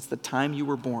since the time you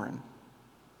were born.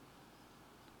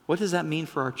 What does that mean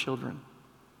for our children?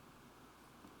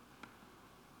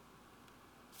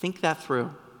 Think that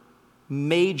through.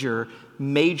 Major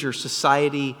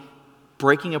society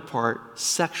breaking apart,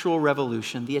 sexual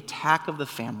revolution, the attack of the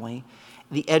family,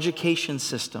 the education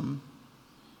system.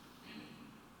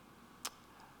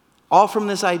 All from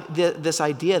this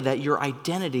idea that your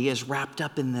identity is wrapped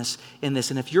up in this. And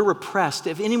if you're repressed,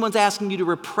 if anyone's asking you to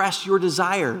repress your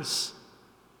desires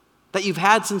that you've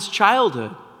had since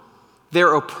childhood,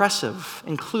 they're oppressive,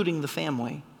 including the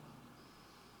family.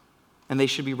 And they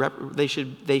should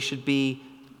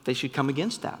come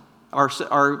against that. Our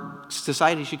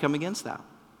society should come against that.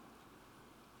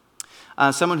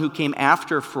 Someone who came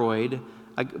after Freud,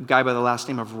 a guy by the last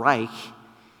name of Reich,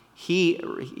 the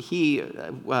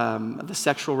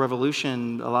sexual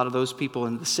revolution, a lot of those people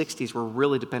in the 60s were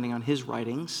really depending on his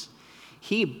writings.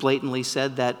 He blatantly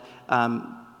said that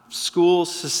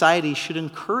schools, society should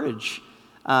encourage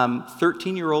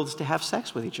 13-year-olds to have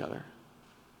sex with each other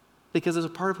because it's a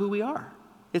part of who we are.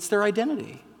 It's their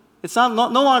identity. It's no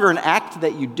longer an act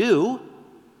that you do.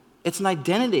 It's an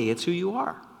identity. It's who you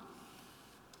are.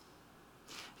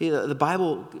 The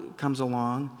Bible comes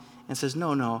along and says,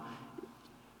 no,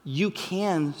 you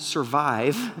can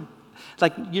survive.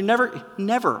 Like, you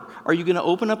never are you going to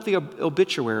open up the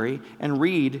obituary and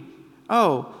read,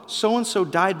 oh, so-and-so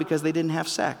died because they didn't have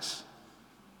sex.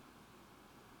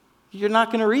 You're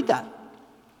not going to read that.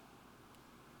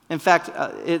 In fact,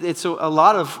 it's a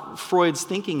lot of Freud's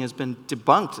thinking has been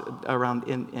debunked around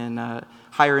in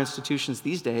higher institutions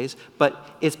these days, but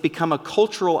it's become a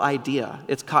cultural idea.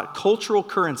 It's called cultural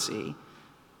currency,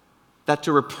 that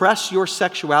to repress your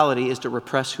sexuality is to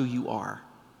repress who you are.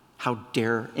 How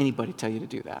dare anybody tell you to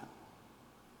do that?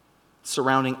 It's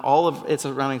surrounding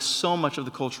so much of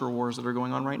the cultural wars that are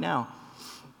going on right now.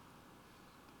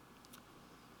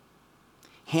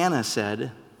 Hannah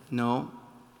said, no,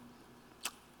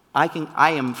 I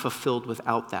am fulfilled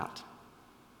without that.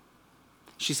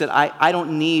 She said, I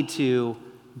don't need to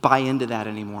buy into that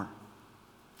anymore.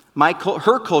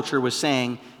 Her culture was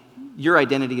saying, your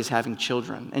identity is having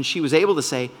children. And she was able to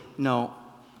say, no.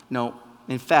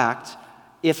 In fact,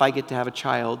 if I get to have a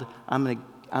child, I'm going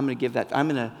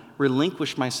to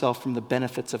relinquish myself from the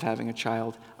benefits of having a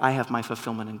child. I have my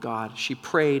fulfillment in God. She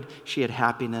prayed, she had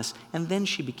happiness, and then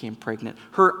she became pregnant.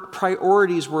 Her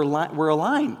priorities were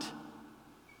aligned.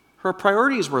 Her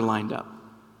priorities were lined up.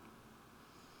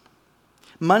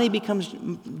 Money becomes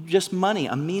just money,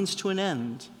 a means to an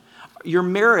end. Your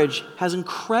marriage has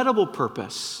incredible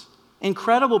purpose.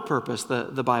 Incredible purpose,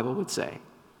 the Bible would say.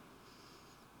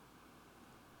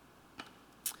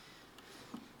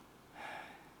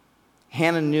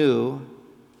 Hannah knew,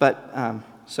 but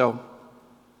so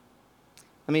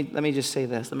let me just say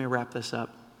this. Let me wrap this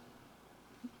up.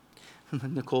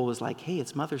 Nicole was like, hey,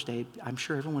 it's Mother's Day. I'm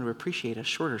sure everyone would appreciate a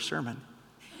shorter sermon.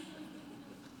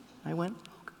 I went,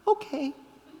 okay.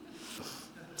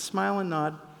 Smile and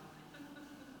nod.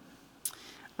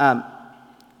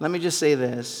 Let me just say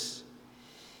this.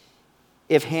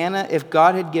 If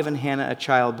God had given Hannah a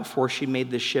child before she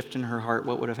made this shift in her heart,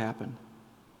 what would have happened?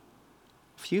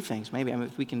 A few things, maybe.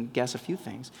 If we can guess a few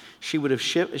things. She could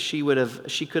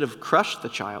have crushed the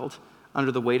child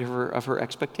under the weight of her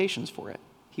expectations for it.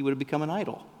 He would have become an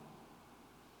idol.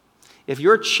 If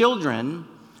your children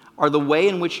are the way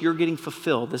in which you're getting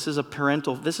fulfilled, this is a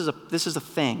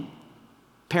thing.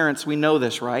 Parents, we know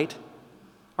this, right?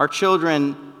 Our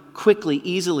children quickly,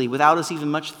 easily, without us even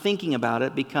much thinking about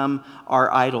it, become our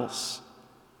idols.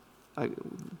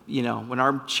 When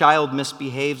our child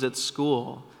misbehaves at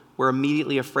school, we're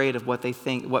immediately afraid of what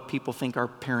people think our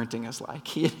parenting is like.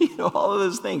 All of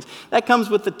those things. That comes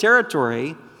with the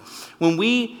territory. When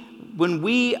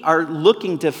we are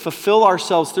looking to fulfill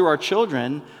ourselves through our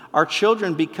children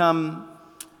become,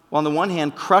 well, on the one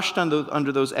hand, crushed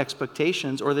under those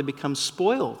expectations, or they become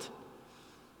spoiled.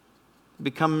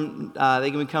 They can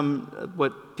become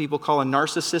what people call a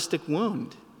narcissistic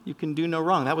wound. You can do no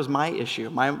wrong. That was my issue.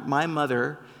 My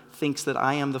mother thinks that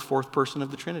I am the fourth person of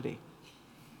the Trinity.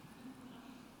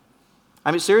 I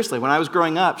mean, seriously, when I was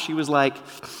growing up, she was like,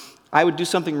 I would do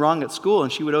something wrong at school,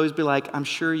 and she would always be like, I'm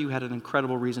sure you had an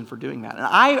incredible reason for doing that. And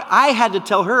I had to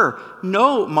tell her,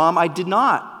 no, Mom, I did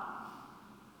not.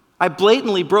 I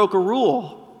blatantly broke a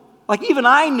rule. Like, even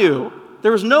I knew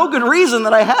there was no good reason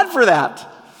that I had for that.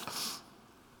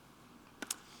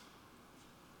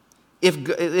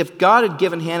 If God had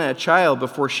given Hannah a child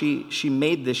before she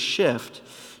made this shift,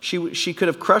 she could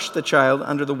have crushed the child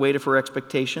under the weight of her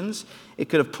expectations. It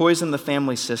could have poisoned the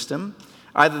family system.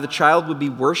 Either the child would be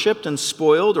worshipped and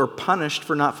spoiled or punished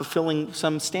for not fulfilling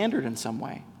some standard in some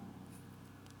way.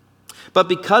 But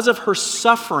because of her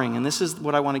suffering, and this is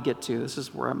what I want to get to, this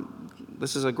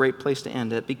is a great place to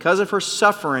end it. Because of her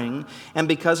suffering and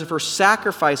because of her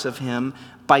sacrifice of him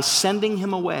by sending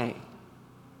him away.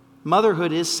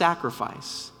 Motherhood is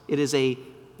sacrifice.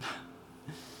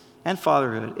 And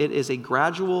fatherhood. It is a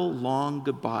gradual, long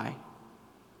goodbye.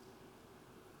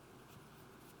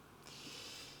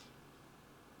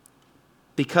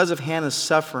 Because of Hannah's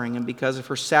suffering and because of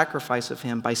her sacrifice of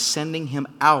him by sending him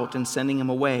out and sending him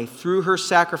away, through her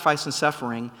sacrifice and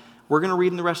suffering, we're going to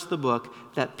read in the rest of the book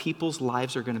that people's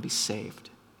lives are going to be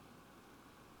saved.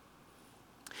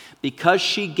 Because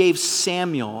she gave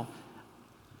Samuel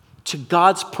to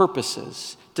God's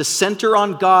purposes, to center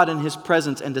on God and his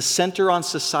presence and to center on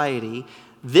society,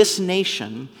 this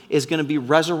nation is going to be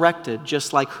resurrected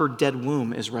just like her dead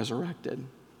womb is resurrected.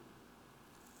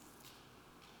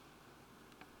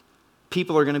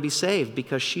 People are going to be saved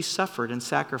because she suffered and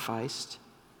sacrificed.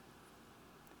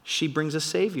 She brings a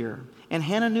Savior. And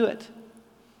Hannah knew it.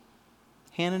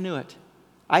 Hannah knew it.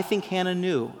 I think Hannah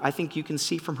knew. I think you can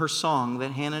see from her song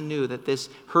that Hannah knew that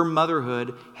her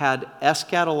motherhood had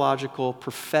eschatological,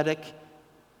 prophetic,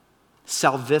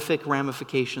 salvific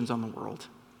ramifications on the world.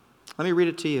 Let me read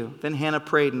it to you. Then Hannah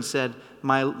prayed and said,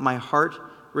 My heart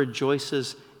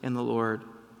rejoices in the Lord.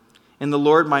 In the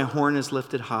Lord my horn is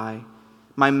lifted high.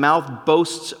 My mouth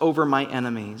boasts over my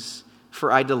enemies,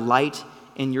 for I delight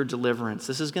in your deliverance.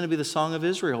 This is going to be the song of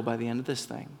Israel by the end of this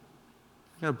thing.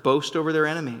 They're going to boast over their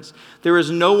enemies. There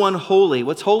is no one holy.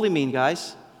 What's holy mean,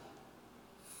 guys?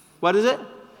 What is it?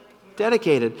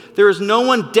 Dedicated. There is no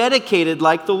one dedicated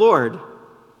like the Lord.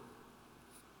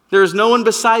 There is no one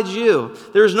besides you.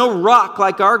 There is no rock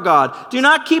like our God. Do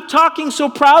not keep talking so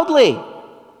proudly,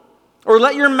 or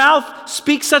let your mouth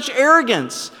speak such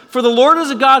arrogance. For the Lord is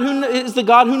the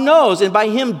God who knows, and by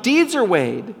him deeds are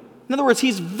weighed. In other words,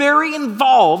 he's very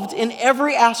involved in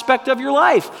every aspect of your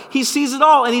life. He sees it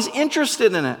all, and he's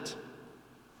interested in it.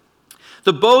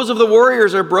 The bows of the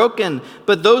warriors are broken,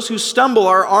 but those who stumble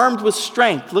are armed with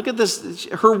strength. Look at this.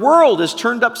 Her world is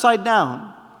turned upside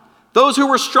down. Those who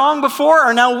were strong before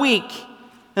are now weak,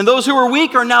 and those who were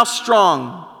weak are now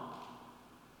strong.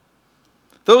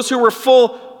 Those who were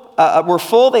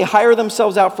full, they hire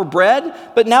themselves out for bread,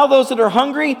 but now those that are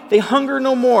hungry, they hunger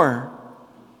no more.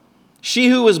 She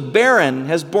who was barren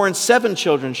has borne 7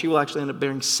 children. She will actually end up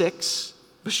bearing 6.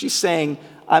 But she's saying,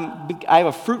 I have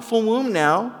a fruitful womb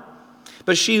now.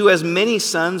 But she who has many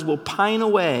sons will pine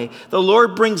away. The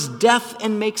Lord brings death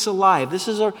and makes alive.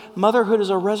 Motherhood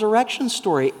is a resurrection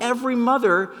story. Every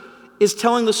mother is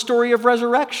telling the story of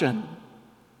resurrection.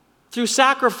 Through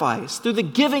sacrifice, through the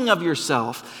giving of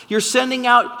yourself. You're sending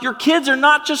out, your kids are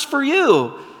not just for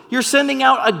you. You're sending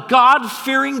out a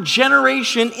God-fearing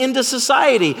generation into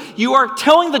society. You are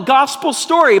telling the gospel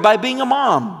story by being a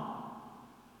mom.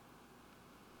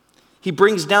 He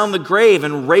brings down the grave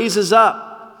and raises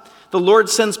up. The Lord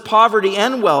sends poverty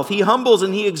and wealth. He humbles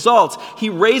and he exalts. He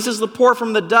raises the poor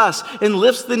from the dust and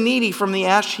lifts the needy from the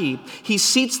ash heap. He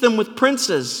seats them with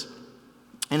princes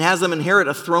and has them inherit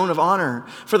a throne of honor.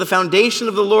 For the foundation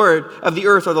of the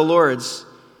earth are the Lord's.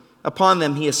 Upon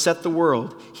them he has set the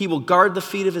world. He will guard the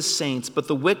feet of his saints, but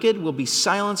the wicked will be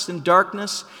silenced in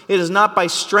darkness. It is not by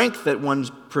strength that one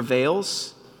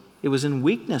prevails. It was in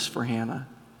weakness for Hannah.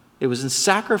 It was in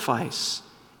sacrifice.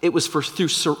 It was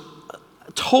through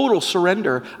total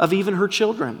surrender of even her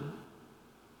children.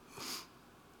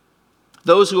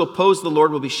 Those who oppose the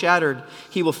Lord will be shattered.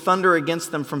 He will thunder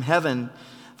against them from heaven.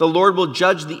 The Lord will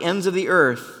judge the ends of the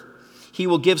earth. He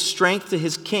will give strength to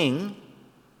his king.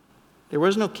 There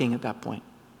was no king at that point.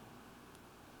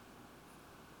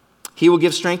 He will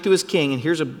give strength to his king, and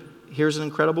here's an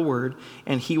incredible word,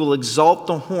 and he will exalt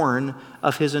the horn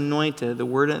of his anointed. The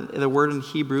word in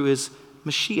Hebrew is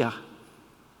Mashiach.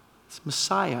 It's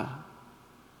Messiah.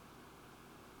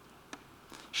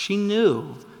 She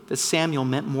knew that Samuel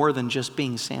meant more than just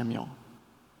being Samuel.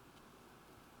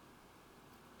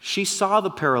 She saw the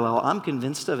parallel. I'm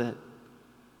convinced of it.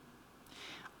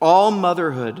 All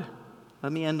motherhood,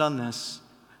 let me end on this.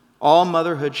 All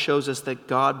motherhood shows us that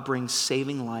God brings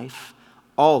saving life,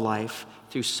 all life,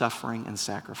 through suffering and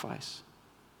sacrifice.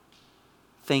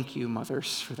 Thank you,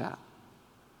 mothers, for that.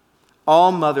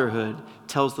 All motherhood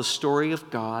tells the story of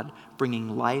God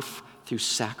bringing life through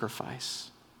sacrifice.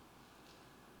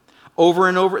 Over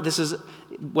and over, this is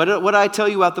what I tell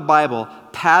you about the Bible.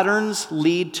 Patterns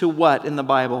lead to what in the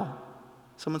Bible?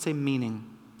 Someone say meaning.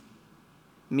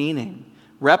 Meaning.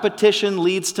 Repetition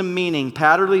leads to meaning.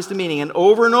 Pattern leads to meaning. And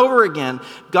over again,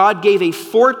 God gave a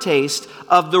foretaste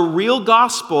of the real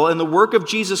gospel and the work of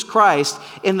Jesus Christ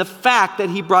in the fact that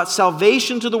he brought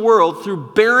salvation to the world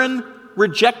through barren,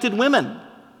 rejected women.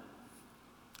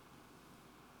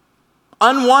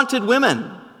 Unwanted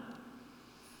women.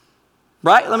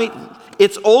 Right?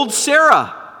 It's old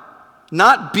Sarah,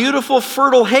 not beautiful,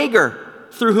 fertile Hagar,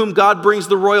 through whom God brings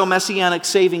the royal messianic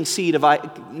saving seed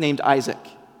named Isaac.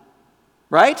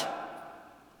 Right?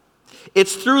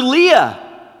 It's through Leah,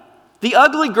 the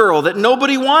ugly girl that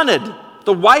nobody wanted,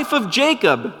 the wife of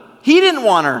Jacob. He didn't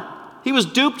want her. He was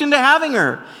duped into having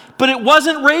her. But it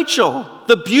wasn't Rachel,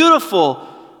 the beautiful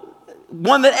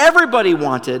one that everybody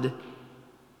wanted,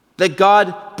 that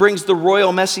God brings the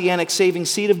royal messianic saving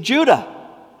seed of Judah.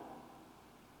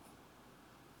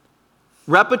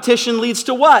 Repetition leads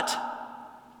to what?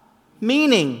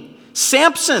 Meaning.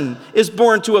 Samson is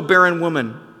born to a barren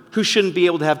woman who shouldn't be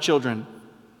able to have children.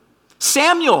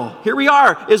 Samuel, here we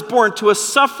are, is born to a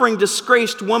suffering,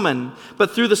 disgraced woman.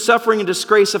 But through the suffering and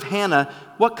disgrace of Hannah,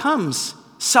 what comes?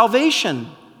 Salvation.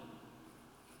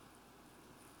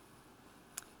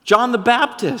 John the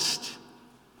Baptist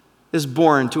is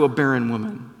born to a barren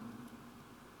woman.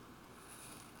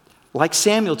 like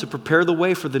Samuel, to prepare the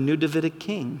way for the new Davidic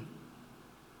king.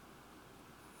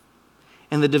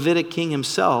 And the Davidic king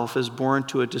himself is born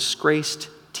to a disgraced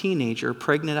teenager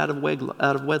pregnant out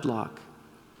of wedlock.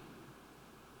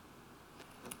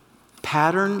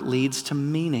 Pattern leads to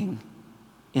meaning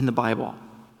in the Bible.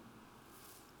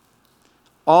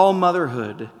 All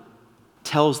motherhood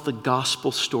tells the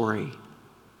gospel story.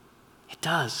 It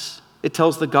does. It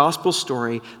tells the gospel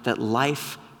story that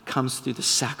life comes through the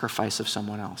sacrifice of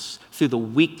someone else, through the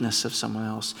weakness of someone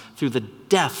else, through the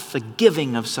death, the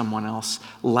giving of someone else.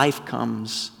 Life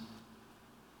comes.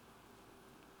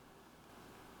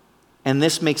 And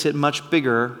this makes it much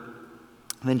bigger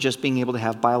than just being able to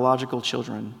have biological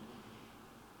children.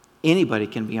 Anybody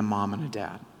can be a mom and a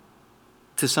dad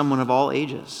to someone of all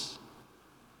ages.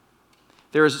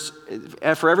 There is,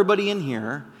 for everybody in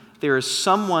here, there is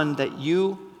someone that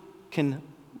you can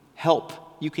help.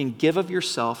 You can give of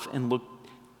yourself and look,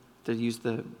 to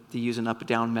use an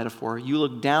up-down metaphor, you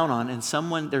look down on, and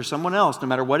there's someone else, no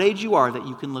matter what age you are, that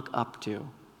you can look up to.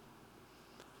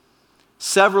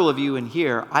 Several of you in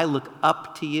here, I look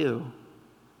up to you.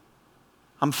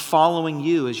 I'm following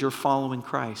you as you're following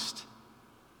Christ.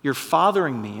 You're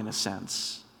fathering me in a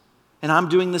sense. And I'm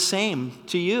doing the same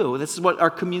to you. This is what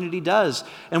our community does.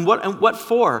 And what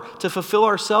for? To fulfill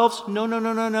ourselves?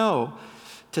 No.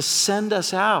 To send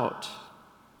us out.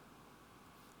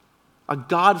 A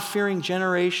God-fearing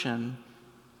generation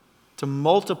to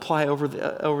multiply over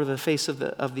the face of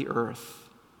the earth.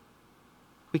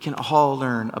 We can all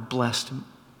learn a blessed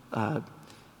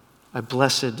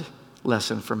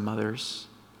lesson from mothers.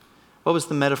 What was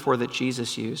the metaphor that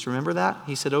Jesus used? Remember that?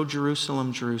 He said, "Oh,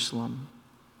 Jerusalem, Jerusalem,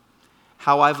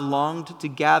 how I've longed to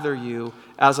gather you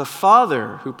as a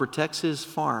father who protects his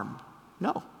farm."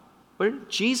 No.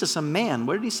 Jesus, a man,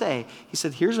 what did he say? He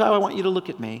said, "Here's how I want you to look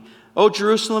at me. Oh,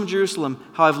 Jerusalem, Jerusalem,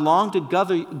 how I've longed to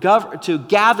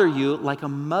gather you like a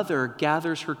mother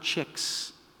gathers her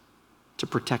chicks to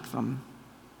protect them,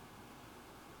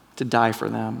 to die for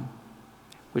them,"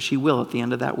 which he will at the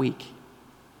end of that week,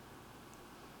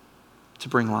 to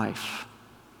bring life.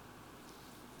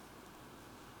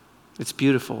 It's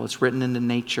beautiful. It's written into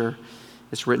nature.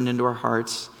 It's written into our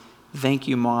hearts. Thank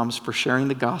you, moms, for sharing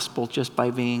the gospel just by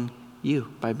being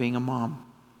you, by being a mom.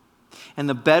 And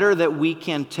the better that we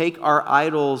can take our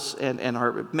idols and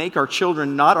make our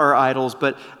children not our idols,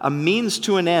 but a means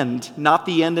to an end, not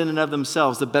the end in and of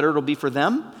themselves, the better it'll be for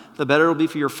them, the better it'll be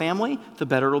for your family, the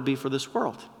better it'll be for this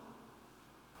world.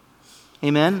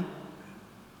 Amen?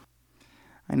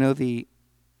 I know the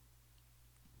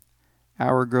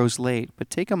hour grows late,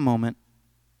 but take a moment.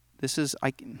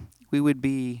 We would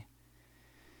be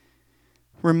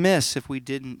remiss if we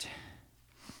didn't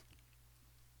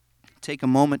take a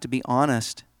moment to be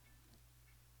honest,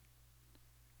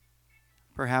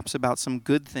 perhaps about some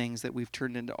good things that we've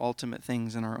turned into ultimate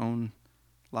things in our own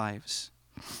lives.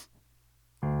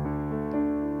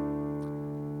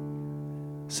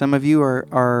 Some of you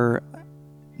are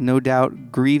no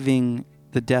doubt grieving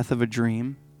the death of a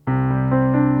dream.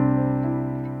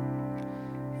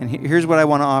 And here's what I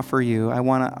want to offer you. I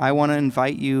want to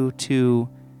invite you to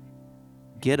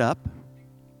get up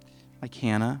like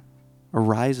Hannah, or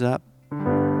rise up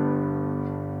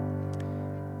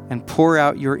and pour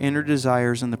out your inner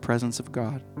desires in the presence of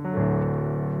God.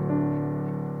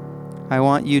 I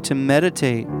want you to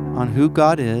meditate on who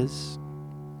God is,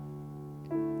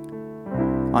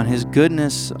 on His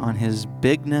goodness, on His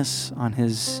bigness, on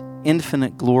His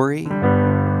infinite glory.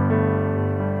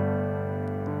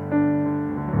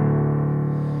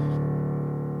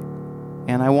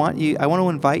 And I want to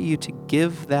invite you to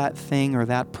give that thing or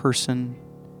that person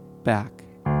back.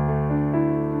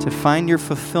 To find your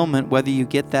fulfillment whether you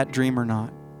get that dream or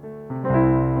not.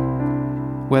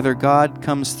 Whether God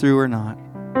comes through or not.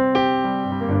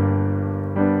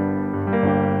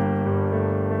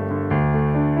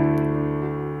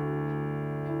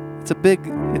 It's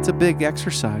a big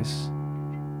exercise.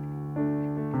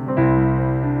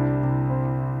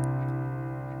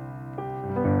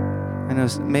 I know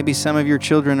maybe some of your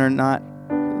children are not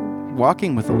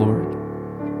walking with the Lord.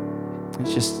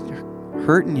 It's just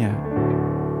hurting you.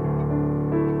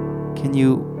 Can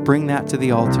you bring that to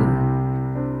the altar?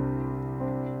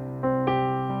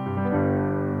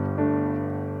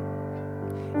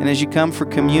 And as you come for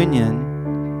communion,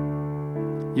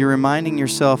 you're reminding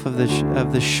yourself of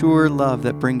the sure love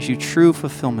that brings you true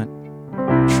fulfillment,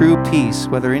 true peace,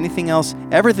 whether everything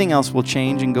else will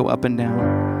change and go up and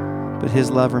down, but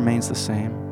His love remains the same.